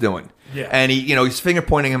thinks he's doing. Yeah. And he's finger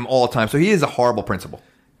pointing him all the time. So he is a horrible principal.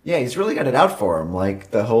 Yeah, he's really got it out for him.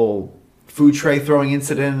 Like the whole food tray throwing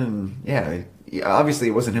incident. And obviously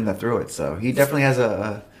it wasn't him that threw it. So he definitely has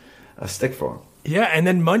a stick for him. Yeah, and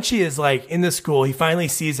then Munchie is in the school. He finally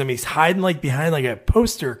sees him. He's hiding behind a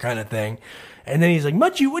poster kind of thing. And then he's like,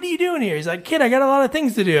 Munchie, what are you doing here? He's like, kid, I got a lot of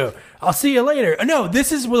things to do. I'll see you later. No,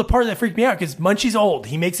 this is the part that freaked me out because Munchie's old.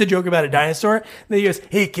 He makes a joke about a dinosaur. And then he goes,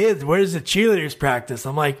 hey, kids, where's the cheerleaders practice?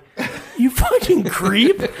 I'm like, you fucking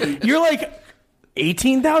creep. You're like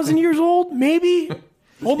 18,000 years old, maybe?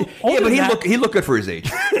 Yeah, but he looked good for his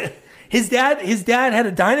age. His dad had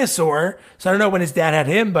a dinosaur, so I don't know when his dad had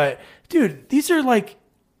him, but dude, these are like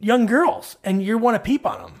young girls, and you want to peep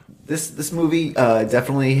on them. This movie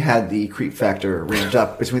definitely had the creep factor ramped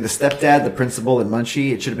up between the stepdad, the principal, and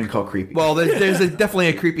Munchie. It should have been called creepy. Well, there's definitely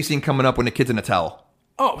a creepy scene coming up when the kid's in a towel.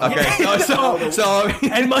 Oh, okay. Yeah.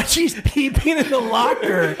 And Munchie's peeping in the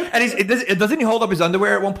locker, and doesn't he hold up his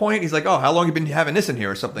underwear at one point? He's like, "Oh, how long have you been having this in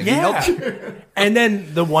here or something?" Yeah. And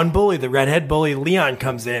then the one bully, the redhead bully, Leon,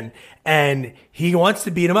 comes in and he wants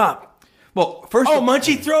to beat him up. Well,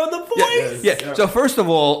 Munchie throwing the voice. Yeah. So first of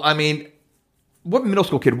all, I mean, what middle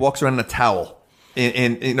school kid walks around in a towel?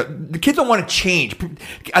 And the kids don't want to change.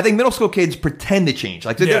 I think middle school kids pretend to change.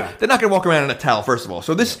 Like they're not going to walk around in a towel. First of all,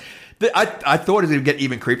 so I thought it was going to get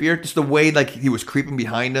even creepier. Just the way like he was creeping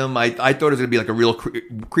behind him. I thought it was going to be like a real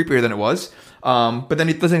creepier than it was. But then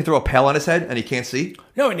doesn't he throw a pail on his head and he can't see?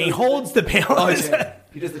 No, and he holds the pail on his head.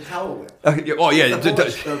 He does the towel whip.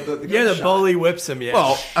 The bully whips him. Yeah.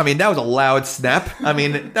 Well, I mean that was a loud snap. I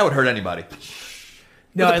mean that would hurt anybody.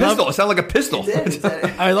 No, it sounded like a pistol.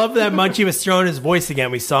 I love that Munchie was throwing his voice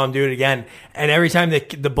again. We saw him do it again. And every time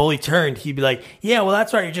the bully turned, he'd be like, yeah, well,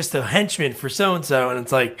 that's right. You're just a henchman for so-and-so. And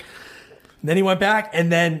it's like, then he went back.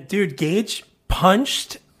 And then, dude, Gage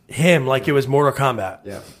punched him like it was Mortal Kombat.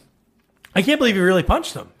 Yeah. I can't believe he really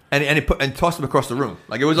punched him. And tossed him across the room.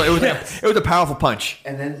 Like it was a powerful punch.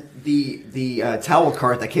 And then the towel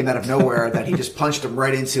cart that came out of nowhere that he just punched him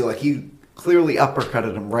right into, like he clearly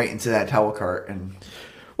uppercutted him right into that towel cart. And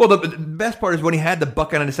well, the best part is when he had the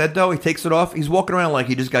bucket on his head, though, he takes it off. He's walking around like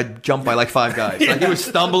he just got jumped by like 5 guys. Like he was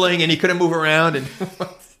stumbling and he couldn't move around. And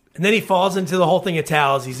then he falls into the whole thing of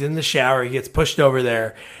towels. He's in the shower. He gets pushed over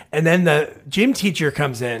there. And then the gym teacher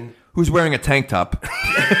comes in. Who's wearing a tank top.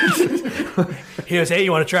 He goes, hey,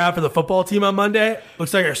 you want to try out for the football team on Monday?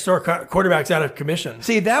 Looks like our store quarterback's out of commission.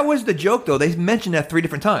 See, that was the joke, though. They mentioned that 3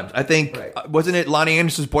 different times. I think, wasn't it Lonnie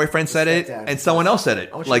Anderson's boyfriend said it, and someone else said it.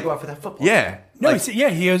 I want you to go out for that football. Yeah. No,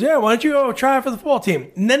 he goes, yeah, why don't you go try out for the football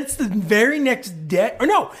team? And then it's the very next day,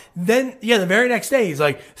 the very next day, he's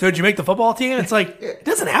like, so did you make the football team? It's like, it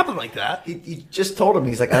doesn't happen like that. He just told him,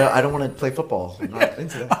 he's like, I don't want to play football. I'm not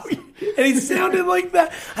into that. And he sounded like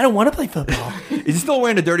that. I don't want to play football. Is he still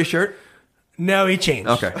wearing a dirty shirt? No, he changed.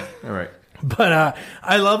 Okay, all right. But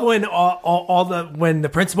I love when when the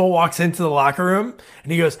principal walks into the locker room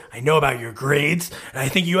and he goes, I know about your grades, and I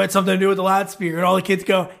think you had something to do with the loudspeaker. And all the kids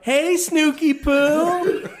go, hey, Snooky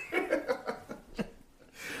Poo.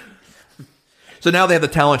 So now they have the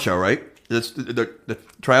talent show, right? The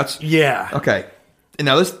tryouts? Yeah. Okay. And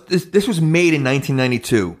now this was made in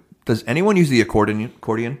 1992. Does anyone use the accordion?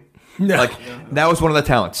 No. That was one of the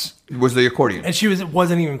talents, was the accordion. And she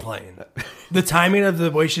wasn't even playing. The timing of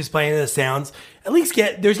the way she's playing the sounds, at least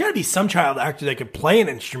there's got to be some child actor that could play an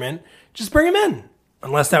instrument. Just bring him in.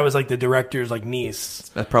 Unless that was like the director's like niece.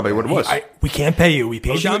 That's probably what it was. We can't pay you. We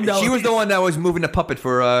paid Dom She was the one that was moving the puppet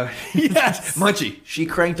for yes. Munchie. She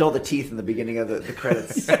cranked all the teeth in the beginning of the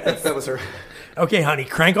credits. Yes. That was her. Okay, honey,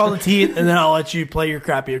 crank all the teeth, and then I'll let you play your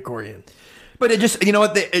crappy accordion. But it just, you know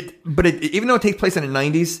what? Even though it takes place in the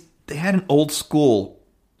 90s, they had an old school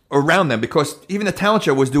around them because even the talent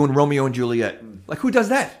show was doing Romeo and Juliet. Like, who does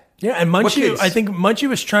that? Yeah, and Munchie, I think Munchie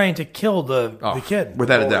was trying to kill the kid.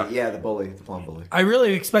 Without a doubt. Yeah, the blonde bully. I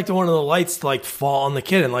really expected one of the lights to like fall on the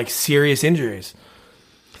kid and like serious injuries.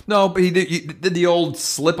 No, but he did the old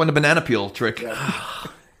slip on the banana peel trick.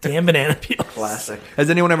 Damn banana peel. Classic. Has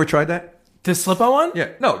anyone ever tried that? To slip on one? Yeah.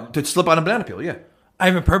 No, to slip on a banana peel, yeah. I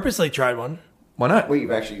haven't purposely tried one. Why not? Wait,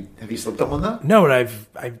 have you slipped on one though? No, but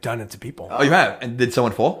I've done it to people. Oh, you have? And did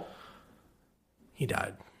someone fall? He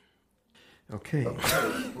died. Okay.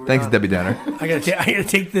 Thanks, Debbie Downer. I gotta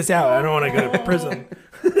take this out. I don't want to go to prison.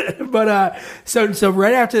 But so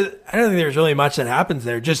right after, I don't think there's really much that happens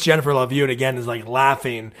there. Just Jennifer Love Hewitt again is like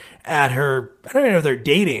laughing at her. I don't even know if they're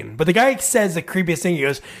dating, but the guy says the creepiest thing. He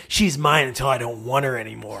goes, "She's mine until I don't want her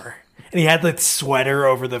anymore." And he had the sweater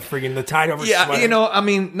over the tied over sweater. Yeah, you know, I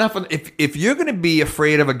mean, if you're going to be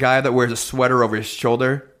afraid of a guy that wears a sweater over his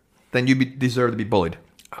shoulder, then you deserve to be bullied.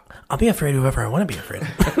 I'll be afraid of whoever I want to be afraid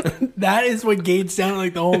of. That is what Gage sounded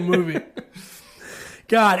like the whole movie.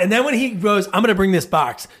 God, and then when he goes, I'm going to bring this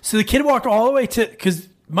box. So the kid walked all the way because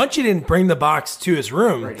Munchie didn't bring the box to his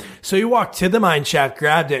room. Right. So he walked to the mine shaft,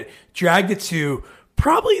 grabbed it, dragged it to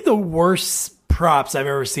probably the worst props I've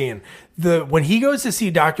ever seen. When he goes to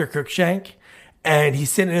see Dr. Cruikshank and he's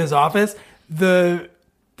sitting in his office. The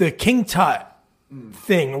King Tut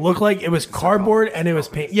thing looked like it was cardboard and it was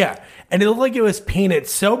paint. Yeah, and it looked like it was painted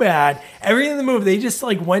so bad. Everything in the movie, they just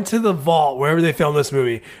like went to the vault wherever they filmed this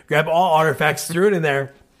movie, grabbed all artifacts, threw it in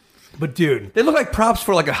there. But dude, they look like props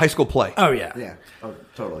for like a high school play. Oh yeah, Yeah. Oh,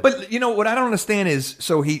 totally. But you know what I don't understand is,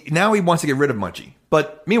 so he wants to get rid of Munchie,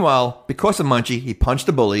 but meanwhile, because of Munchie, he punched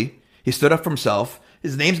the bully. He stood up for himself.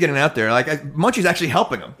 His name's getting out there. Like Munchie's actually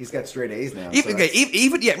helping him. He's got straight A's now.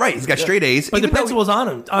 Even yeah, right. He's got straight A's. but the principal's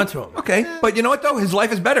onto him. Okay, but you know what though? His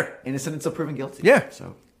life is better. Innocent until proven guilty. Yeah.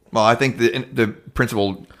 So. Well, I think the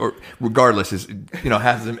principal, or regardless, is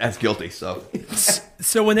has him as guilty. So.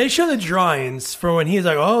 So when they show the drawings for when he's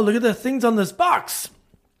like, oh, look at the things on this box,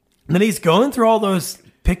 and then he's going through all those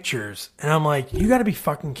pictures, and I'm like, you got to be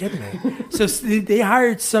fucking kidding me. So they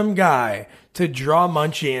hired some guy to draw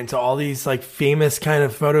Munchie into all these like famous kind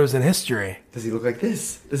of photos in history. Does he look like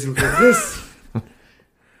this? Does he look like this?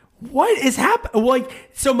 What is happening? Like,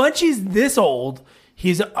 so Munchie's this old.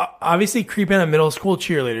 He's obviously creeping on middle school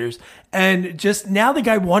cheerleaders, and just now the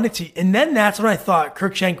guy wanted to, and then that's when I thought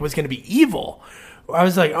Crookshank was going to be evil. I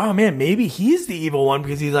was like, oh man, maybe he's the evil one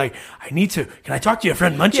because he's like, can I talk to your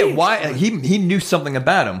friend Munchie? Yeah, why? He knew something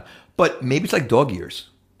about him, but maybe it's like dog years.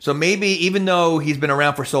 So maybe even though he's been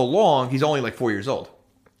around for so long, he's only like 4 years old.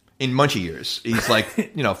 In Munchie years, he's like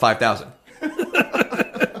 5,000.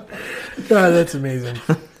 God, that's amazing.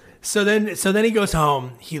 So then he goes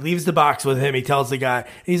home. He leaves the box with him. He tells the guy,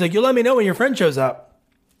 and he's like, "You'll let me know when your friend shows up."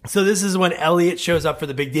 So this is when Elliot shows up for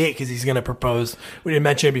the big date because he's going to propose. We didn't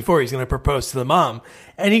mention it before. He's going to propose to the mom,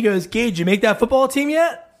 and he goes, "Gage, you make that football team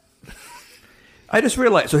yet?" I just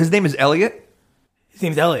realized. So his name is Elliot. His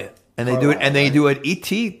name's Elliot. And they do it, and they do an ET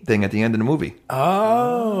thing at the end of the movie.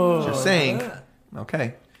 Oh, just saying.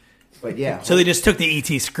 Okay, but yeah. So they just took the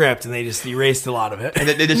ET script and they just erased a lot of it. And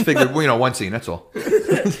they just figured, one scene. That's all.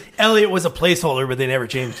 Elliot was a placeholder, but they never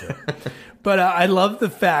changed it. But I love the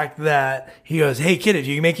fact that he goes, "Hey kid, if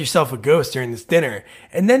you can make yourself a ghost during this dinner,"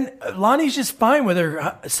 and then Lonnie's just fine with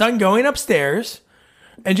her son going upstairs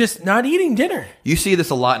and just not eating dinner. You see this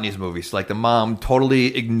a lot in these movies. Like the mom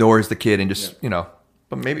totally ignores the kid and just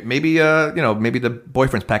But maybe the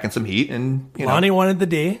boyfriend's packing some heat, and Lonnie wanted the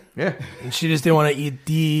D, yeah, and she just didn't want to eat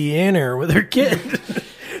dinner with her kid.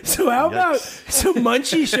 So how about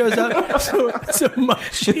Munchie shows up? So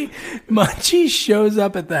Munchie shows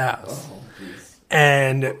up at the house,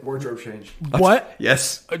 and wardrobe change. What?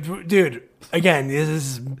 Yes, dude. Again, this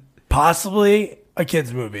is possibly a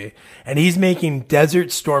kid's movie, and he's making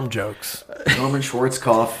Desert Storm jokes. Norman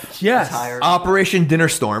Schwarzkopf. Yes. Attire. Operation Dinner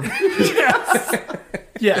Storm.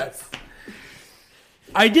 Yes.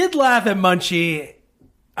 I did laugh at Munchie.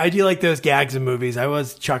 I do like those gags in movies. I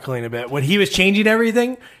was chuckling a bit. When he was changing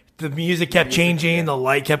everything, the music kept changing, the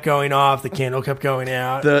light kept going off, the candle kept going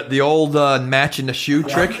out. The old match in the shoe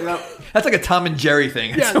trick. That's like a Tom and Jerry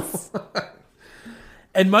thing. Yes.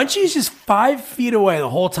 And Munchie's just 5 feet away the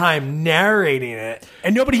whole time narrating it,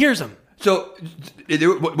 and nobody hears him. So,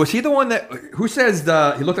 was he the one that? Who says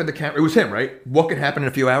he looked at the camera? It was him, right? What could happen in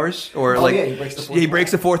a few hours? Or he breaks the fourth he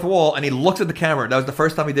breaks the fourth wall and he looks at the camera. That was the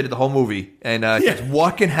first time he did it the whole movie. And says,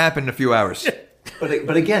 what can happen in a few hours?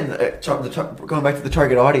 But again, going back to the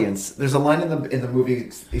target audience, there's a line in the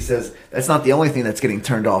movie. He says, "That's not the only thing that's getting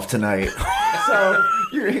turned off tonight." So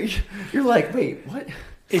you're like, wait, what?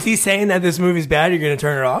 Is he saying that this movie's bad? You're going to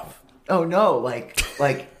turn it off? Oh no, like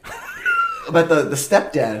about the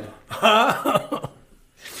stepdad.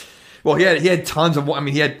 Well, he had tons of. I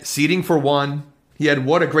mean, he had seating for one. He had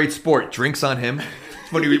what a great sport. Drinks on him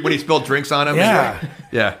when he spilled drinks on him. Yeah,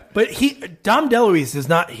 yeah. But Dom DeLuise does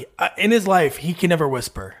not in his life. He can never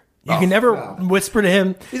whisper. You can never whisper to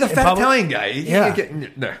him. He's a fat Italian guy.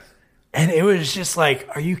 No. And it was just like,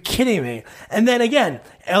 are you kidding me? And then again,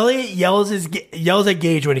 Elliot yells at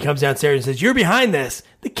Gage when he comes downstairs and says, "You're behind this."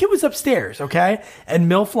 The kid was upstairs, okay?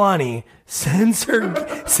 And Milf Lonnie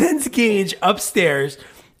sends Gage upstairs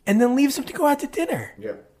and then leaves him to go out to dinner.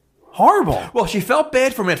 Yeah. Horrible. Well, she felt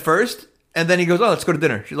bad for him at first, and then he goes, "Oh, let's go to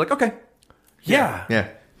dinner." She's like, "Okay." Yeah.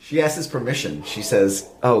 She asks his permission. She says,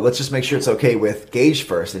 "Oh, let's just make sure it's okay with Gage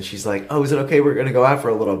first." And she's like, "Oh, is it okay? We're going to go out for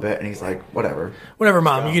a little bit." And he's like, "Whatever." Whatever,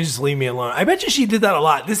 Mom. You can just leave me alone. I bet you she did that a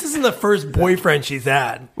lot. This isn't the first boyfriend she's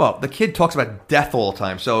had. Well, the kid talks about death all the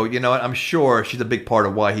time, so you know what? I'm sure she's a big part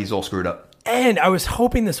of why he's all screwed up. And I was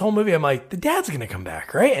hoping this whole movie, I'm like, the dad's going to come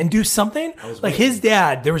back, right? And do something. Like his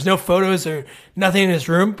dad, there was no photos or nothing in his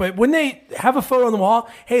room. But when they have a photo on the wall,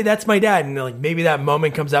 hey, that's my dad. And like maybe that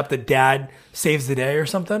moment comes up, the dad saves the day or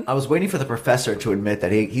something. I was waiting for the professor to admit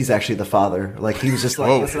that he's actually the father. Like he was just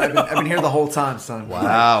like, "Listen, I've been here the whole time, son."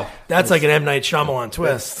 Wow. That's like an M. Night Shyamalan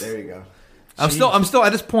twist. There you go. I'm still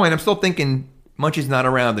at this point. I'm still thinking Munchie's not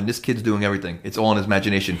around, and this kid's doing everything. It's all in his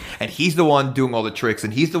imagination, and he's the one doing all the tricks,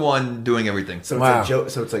 and he's the one doing everything. So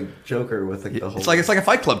it's like Joker with the whole. It's like a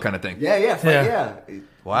Fight Club kind of thing. Yeah.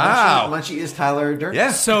 Wow. Munchie is Tyler Durden.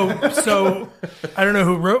 Yeah. So I don't know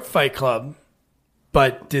who wrote Fight Club,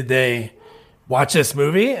 but did they watch this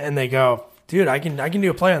movie and they go, dude, I can do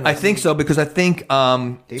a play on this? I think so, because I think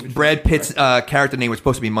Brad Pitt's character name was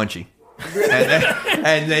supposed to be Munchie.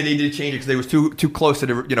 and they did change it because they was too close to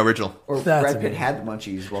the original. Or Brad Pitt had the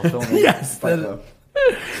munchies while filming. Yes.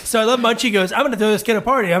 So I love Munchie goes, I'm going to throw this kid a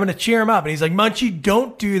party. I'm going to cheer him up. And he's like, Munchie,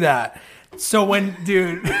 don't do that. So when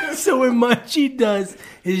Munchie does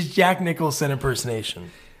his Jack Nicholson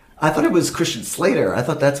impersonation. I thought it was Christian Slater. I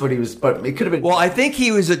thought that's what he was, but it could have been. Well, I think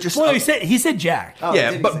he was he said Jack. Oh,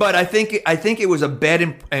 yeah, but I think it was a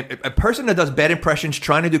person that does bad impressions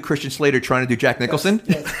trying to do Christian Slater trying to do Jack Nicholson.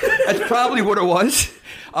 Yes. That's probably what it was,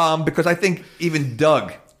 because I think even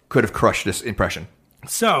Doug could have crushed this impression.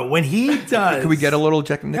 So when he does, can we get a little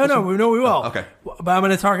Jack Nicholson? No, we will. Oh, okay, but I'm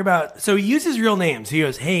going to talk about. So he uses real names. He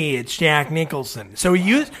goes, "Hey, it's Jack Nicholson." So he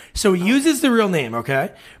uses the real name.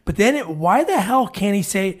 Okay, but then why the hell can't he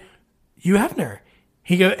say Hugh Hefner?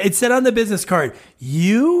 It said on the business card,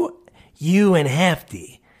 you and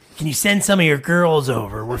Hefty, can you send some of your girls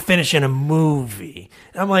over? We're finishing a movie.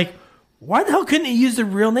 And I'm like, why the hell couldn't he use the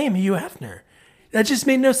real name, Hugh Hefner? That just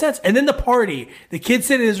made no sense. And then the party, the kid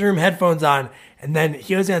sit in his room, headphones on, and then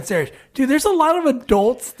he goes downstairs. Dude, there's a lot of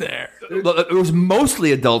adults there. It was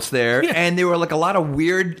mostly adults there, and there were like a lot of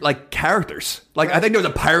weird characters. I think there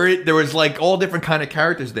was a pirate. There was all different kind of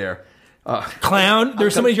characters there. Clown. There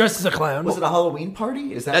was somebody dressed as a clown. Was it a Halloween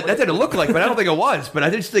party? Is that didn't look like, but I don't think it was. But I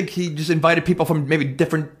just think he just invited people from maybe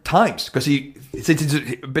different times because since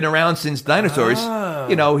he's been around since dinosaurs,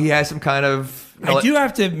 he has some kind of. I do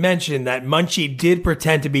have to mention that Munchie did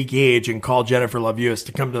pretend to be Gage and call Jennifer Love Hewitt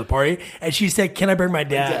to come to the party, and she said, "Can I bring my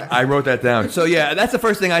dad?" I wrote that down. So yeah, that's the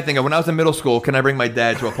first thing I think of when I was in middle school. Can I bring my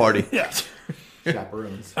dad to a party? Yeah.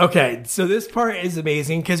 Chaperones. Okay, so this part is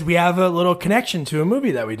amazing because we have a little connection to a movie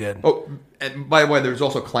that we did. Oh, and by the way, there's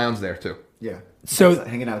also clowns there too. Yeah. So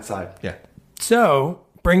hanging outside. Yeah. So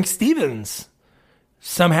Brink Stevens,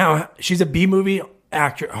 somehow she's a B-movie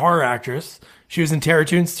horror actress. She was in Terror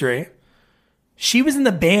Toons 3. She was in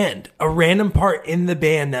the band, a random part in the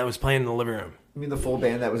band that was playing in the living room. You mean the full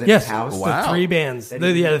band that was in his house? The three bands.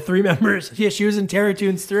 The three members. Yeah, she was in Terror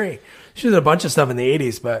Toons 3. She was in a bunch of stuff in the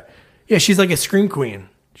 80s, but yeah, she's like a scream queen.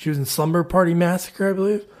 She was in Slumber Party Massacre, I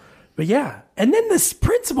believe. But yeah. And then this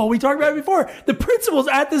principal, we talked about it before. The principal's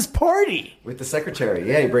at this party. With the secretary.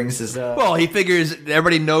 Yeah, he brings his... Well, he figures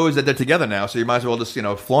everybody knows that they're together now, so you might as well just,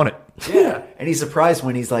 flaunt it. Yeah. And he's surprised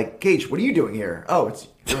when he's like, Gage, what are you doing here? Oh, it's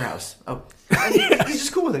your house. Oh. And he's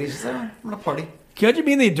just cool with it. He's just like, I'm going to party. Can you imagine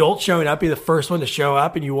being the adult showing up, be the first one to show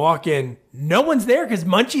up, and you walk in, no one's there because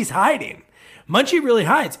Munchie's hiding. Munchie really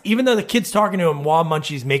hides, even though the kid's talking to him while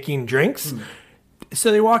Munchie's making drinks.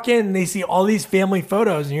 So they walk in and they see all these family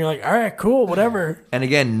photos, and you're like, all right, cool, whatever. And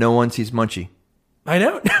again, no one sees Munchie. I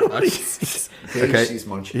know. Nobody sees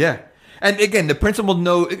Munchie. Yeah. And again, the principal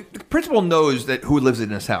knows that who lives in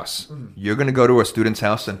his house. You're going to go to a student's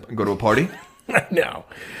house and go to a party? No.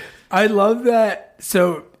 I love that.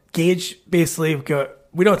 So Gage basically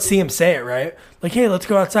we don't see him say it, right? Like, hey, let's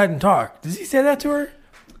go outside and talk. Does he say that to her?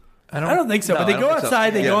 I don't think so. No, but they go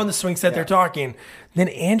outside, they go on the swing set, they're talking. Then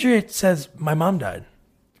Andrea says, my mom died.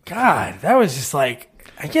 God, that was just like,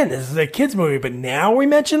 again, this is a kid's movie, but now we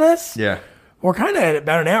mention this? Yeah. We're kind of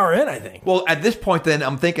about an hour in, I think. Well, at this point, then,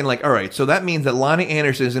 I'm thinking, all right, so that means that Lonnie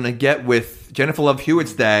Anderson is going to get with Jennifer Love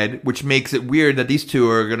Hewitt's dad, which makes it weird that these two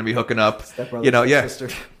are going to be hooking up. Sister.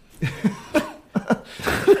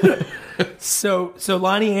 So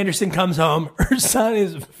Lonnie Anderson comes home. Her son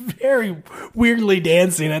is very weirdly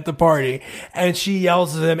dancing at the party, and she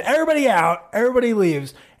yells at him, everybody out, everybody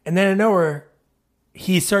leaves. And then out of nowhere,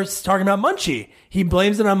 he starts talking about Munchie. He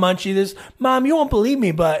blames it on Munchie. This, Mom, you won't believe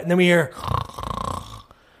me, but... And then we hear...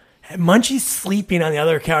 And Munchie's sleeping on the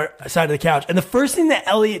other side of the couch. And the first thing that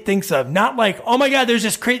Elliot thinks of, not like, oh my God, there's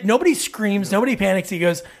this crazy... Nobody screams, nobody panics. He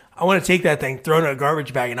goes... I want to take that thing, throw it in a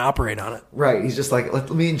garbage bag, and operate on it. Right. He's just like,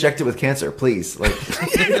 let me inject it with cancer, please. Like,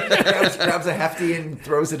 grabs a Hefty and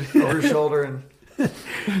throws it over his shoulder.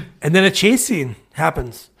 And then a chase scene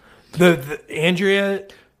happens. The Andrea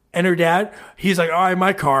and her dad, he's like, all right,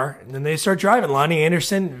 my car. And then they start driving. Lonnie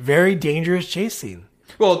Anderson, very dangerous chase scene.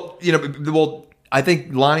 Well, I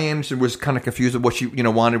think Lonnie Anderson was kind of confused with what she,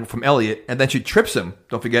 wanted from Elliot. And then she trips him,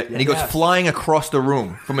 don't forget. And he goes flying across the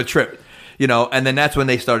room from a trip. and then that's when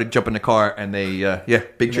they started jumping the car and they,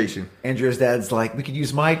 big chasing. Andrea's dad's like, we could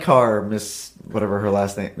use my car, Miss whatever her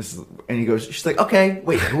last name, Mrs. And he goes, she's like, okay,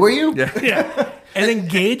 wait, who are you? Yeah. And then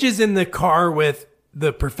Gage is in the car with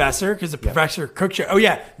the professor because the professor cooked shit. Oh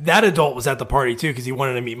yeah, that adult was at the party too because he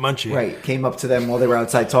wanted to meet Munchie. Right, came up to them while they were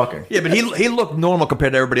outside talking. Yeah, but he looked normal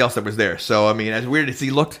compared to everybody else that was there. So I mean, as weird as he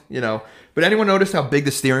looked, But anyone notice how big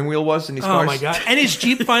the steering wheel was in these cars? Oh my god! And his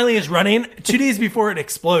Jeep finally is running 2 days before it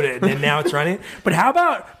exploded, and now it's running. But how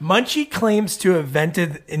about Munchie claims to have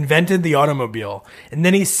invented the automobile, and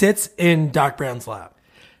then he sits in Doc Brown's lap,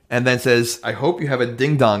 and then says, "I hope you have a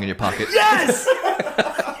ding dong in your pocket." Yes.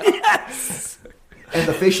 Yes. And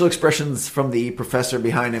the facial expressions from the professor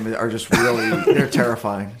behind him are just they're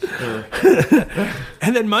terrifying.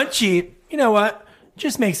 And then Munchie, you know what?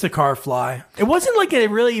 Just makes the car fly. It wasn't like a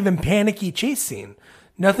really even panicky chase scene.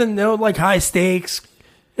 Nothing, no like high stakes.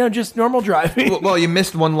 No, just normal driving. Well, you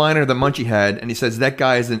missed one liner that Munchie had, and he says, that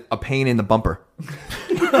guy is a pain in the bumper.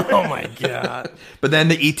 Oh my god. But then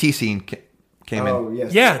the E.T. scene came in. Oh,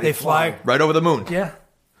 yes. Yeah, they fly. Right over the moon. Yeah.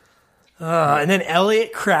 And then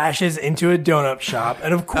Elliot crashes into a donut shop.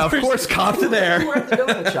 And of course cops are there. Who are at the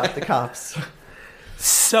donut shop? The cops.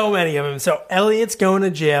 So many of them. So Elliot's going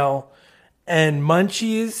to jail, and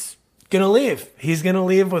Munchie's going to leave. He's going to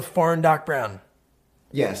leave with foreign Doc Brown.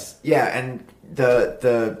 Yes. Yeah, and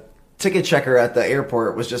the ticket checker at the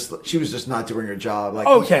airport was just not doing her job. Like,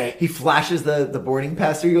 okay. He flashes the boarding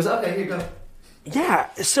pass through. He goes, okay, here you go.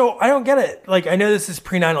 Yeah, so I don't get it. Like, I know this is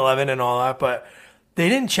pre 9/11 and all that, but they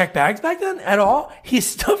didn't check bags back then at all. He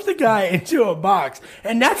stuffed the guy into a box,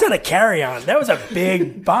 and that's not a carry-on. That was a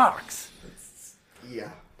big box. Yeah.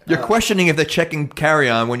 You're questioning if they're checking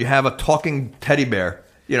carry-on when you have a talking teddy bear,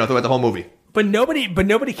 throughout the whole movie. But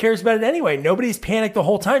nobody cares about it anyway. Nobody's panicked the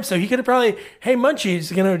whole time, so he could have probably, hey,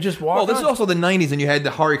 Munchie's going to just walk Well, this on. is also the 90s, and you had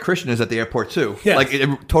the Hare Krishnas at the airport, too. Yes. Like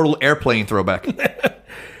a total airplane throwback.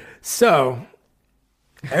 So,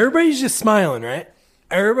 everybody's just smiling, right?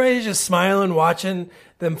 Everybody's just smiling, watching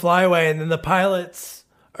them fly away, and then the pilots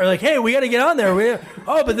are like, hey, we got to get on there.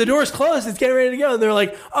 Oh, but the door's closed. It's getting ready to go. And they're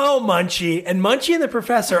like, oh, Munchie. And Munchie and the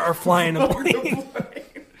professor are flying the plane.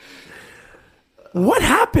 What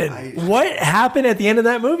happened? What happened at the end of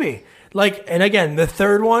that movie? Like, and again, the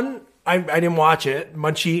third one, I didn't watch it.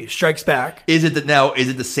 Munchie Strikes Back. Is it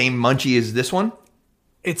the same Munchie as this one?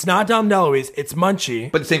 It's not Dom DeLuise. It's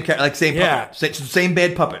Munchie. But the same puppet. Same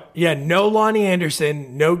bad puppet. Yeah, no Lonnie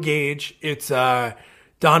Anderson, no Gage. It's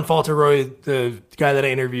Don Fauntleroy, the guy that I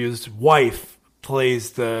interviewed's wife,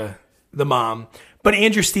 plays the mom. But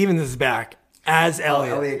Andrew Stevens is back as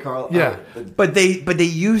Elliot. Elliot Carl. Yeah. But they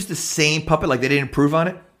used the same puppet, like they didn't improve on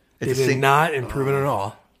it? They did not improve it at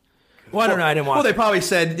all. Well, I don't know. I didn't watch Well, they it. probably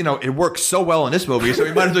said, it works so well in this movie, so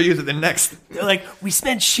we might as well use it the next. They're like, we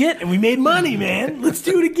spent shit and we made money, man. Let's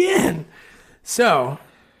do it again. So, all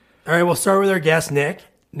right, we'll start with our guest, Nick.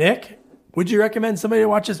 Nick, would you recommend somebody to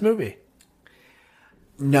watch this movie?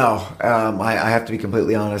 No, I have to be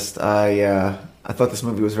completely honest. I thought this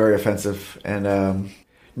movie was very offensive, and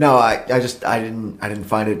no, I didn't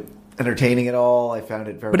find it entertaining at all. I found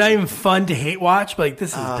it very, but not even fun to hate watch. But like,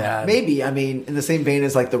 this is bad. Maybe, I mean, in the same vein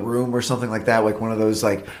as like The Room or something like that, like one of those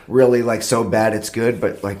like really like so bad it's good,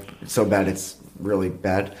 but like so bad it's really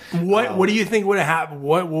bad. What do you think would have happened?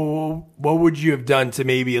 What would you have done to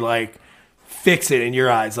maybe like fix it in your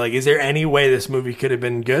eyes? Like, is there any way this movie could have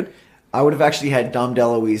been good? I would have actually had Dom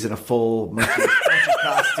DeLuise in a full Munchie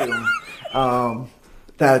costume.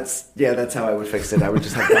 That's how I would fix it. I would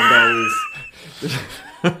just have Dom DeLuise.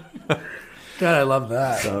 God, I love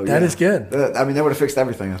that. So, that is good. I mean, that would have fixed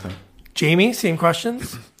everything, I think. Jamie, same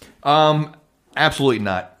questions? Absolutely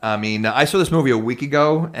not. I mean, I saw this movie a week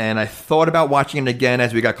ago, and I thought about watching it again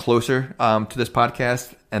as we got closer to this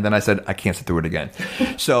podcast, and then I said, I can't sit through it again.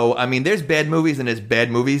 So, I mean, there's bad movies and there's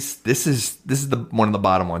bad movies. This is one of the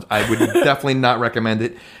bottom ones. I would definitely not recommend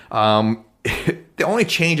it. The only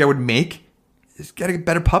change I would make is get a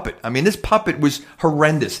better puppet. I mean, this puppet was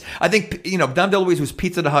horrendous. I think, Dom DeLuise was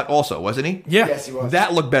Pizza Hut also, wasn't he? Yeah. Yes, he was.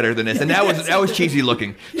 That looked better than this, and that was cheesy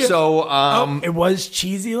looking. Yeah. So, it was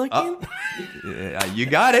cheesy looking? You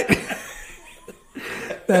got it.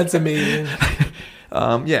 That's amazing.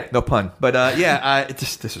 Yeah, no pun. But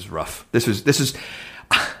this is rough. This is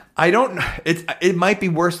I don't. It might be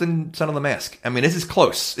worse than Son of the Mask. I mean, this is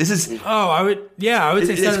close. This is. I would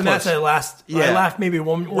say Son of the Mask. I laughed maybe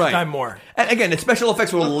one time more. And again, the special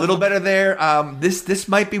effects were a little better there. This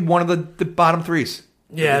might be one of the bottom threes.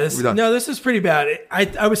 Yeah, this is pretty bad.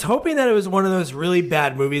 I was hoping that it was one of those really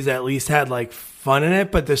bad movies that at least had like fun in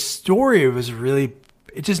it, but the story was really.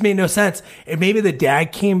 It just made no sense. And maybe the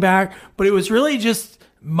dad came back, but it was really just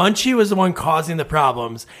Munchie was the one causing the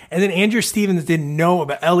problems, and then Andrew Stevens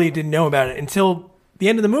Elliot didn't know about it until the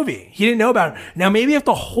end of the movie. He didn't know about it. Now, maybe if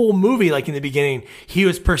the whole movie, like in the beginning, he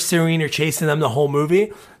was pursuing or chasing them the whole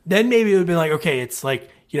movie, then maybe it would have been like, okay, it's like,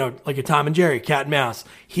 like a Tom and Jerry, cat and mouse.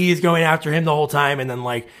 He's going after him the whole time, and then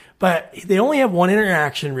but they only have one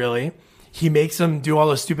interaction, really. He makes them do all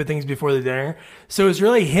those stupid things before the dinner. So it's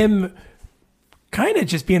really him kind of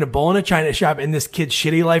just being a bull in a china shop in this kid's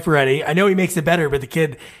shitty life already. I know he makes it better, but the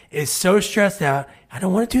kid is so stressed out. I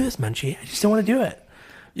don't want to do this, Munchie. I just don't want to do it.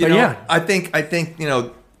 I think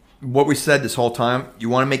what we said this whole time, you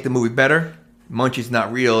want to make the movie better, Munchie's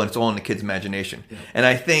not real, and it's all in the kid's imagination. Yeah. And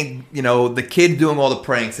I think, the kid doing all the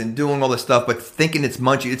pranks and doing all the stuff, but thinking it's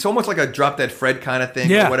Munchie, it's almost like a Drop Dead Fred kind of thing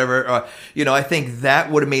or whatever. I think that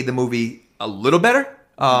would have made the movie a little better.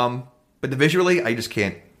 But visually, I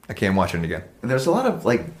can't watch it again. And there's a lot of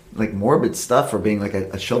like morbid stuff for being like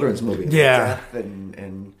a children's movie. Yeah. Death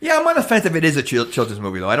and yeah, I'm on the fence if it is a children's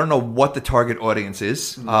movie, though. I don't know what the target audience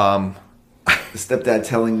is. The stepdad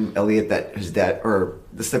telling Elliot that his dad, or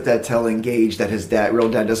the stepdad telling Gage that his real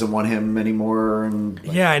dad doesn't want him anymore. And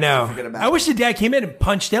I know. I wish the dad came in and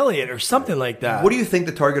punched Elliot or something like that. What do you think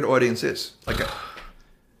the target audience is?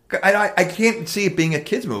 I can't see it being a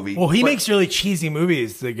kids movie. Well, he makes really cheesy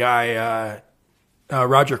movies. The guy,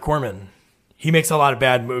 Roger Corman, he makes a lot of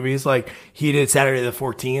bad movies. Like he did Saturday the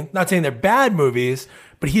 14th. Not saying they're bad movies,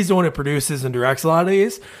 but he's the one who produces and directs a lot of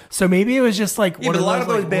these. So maybe it was just one of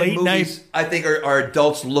those bad late movies. Night. I think are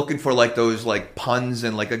adults looking for those puns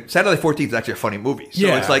and Saturday the 14th is actually a funny movie. So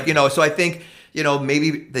it's so I think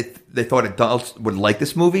maybe they thought adults would like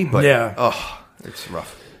this movie, but it's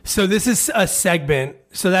rough. So this is a segment.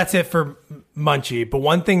 So that's it for Munchie. But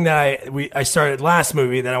one thing that I started last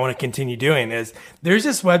movie that I want to continue doing is there's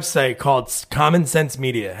this website called Common Sense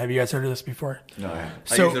Media. Have you guys heard of this before? No, I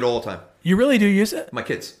haven't. I use it all the time. You really do use it? My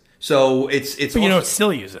kids. So it's. But you don't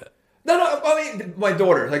still use it. No. I mean, my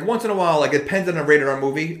daughter. Once in a while, it depends on a rated R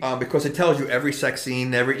movie because it tells you every sex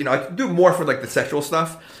scene, I can do more for the sexual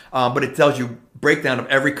stuff, but it tells you breakdown of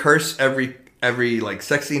every curse, every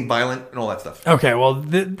sex scene, violent, and all that stuff. Okay, well,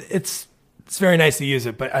 it's very nice to use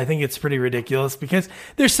it, but I think it's pretty ridiculous because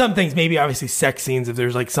there's some things, maybe obviously sex scenes, if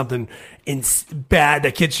there's something bad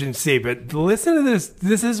that kids shouldn't see. But listen to this.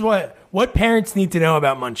 This is what parents need to know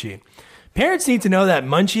about Munchie. Parents need to know that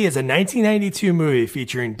Munchie is a 1992 movie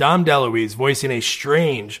featuring Dom DeLuise voicing a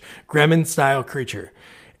strange Gremlin-style creature.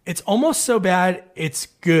 It's almost so bad it's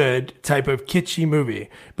good type of kitschy movie.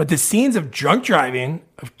 But the scenes of drunk driving,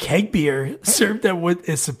 of keg beer served at what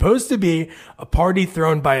is supposed to be a party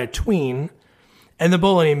thrown by a tween, and the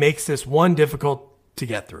bullying makes this one difficult to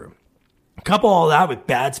get through. Couple all that with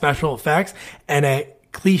bad special effects and a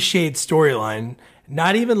cliched storyline.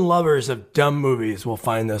 Not even lovers of dumb movies will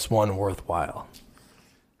find this one worthwhile.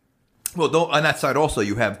 Well, on that side also,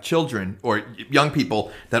 you have children or young people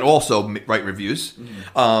that also write reviews.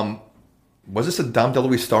 Mm-hmm. Was this a Dom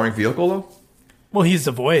DeLuise starring vehicle, though? Well, he's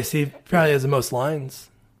the voice. He probably has the most lines.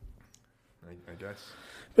 I guess.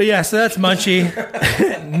 But yeah, so that's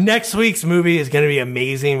Munchie. Next week's movie is going to be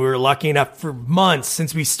amazing. We were lucky enough for months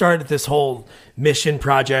since we started this whole mission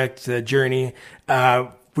project journey.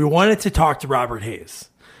 We wanted to talk to Robert Hayes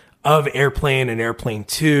of Airplane and Airplane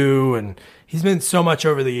 2, and he's been so much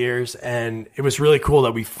over the years, and it was really cool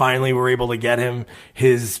that we finally were able to get him.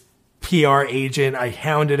 His PR agent, I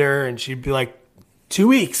hounded her, and she'd be like, 2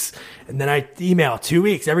 weeks. And then I email 2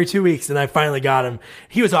 weeks, every 2 weeks, and I finally got him.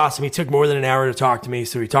 He was awesome. He took more than an hour to talk to me,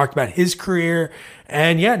 so we talked about his career.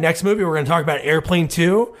 And yeah, next movie, we're going to talk about Airplane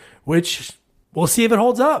 2, which we'll see if it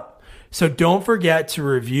holds up. So don't forget to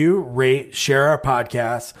review, rate, share our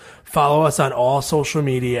podcast, follow us on all social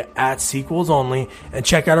media at Sequels Only, and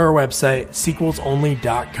check out our website,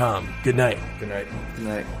 sequelsonly.com. Good night. Good night. Good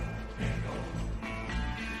night.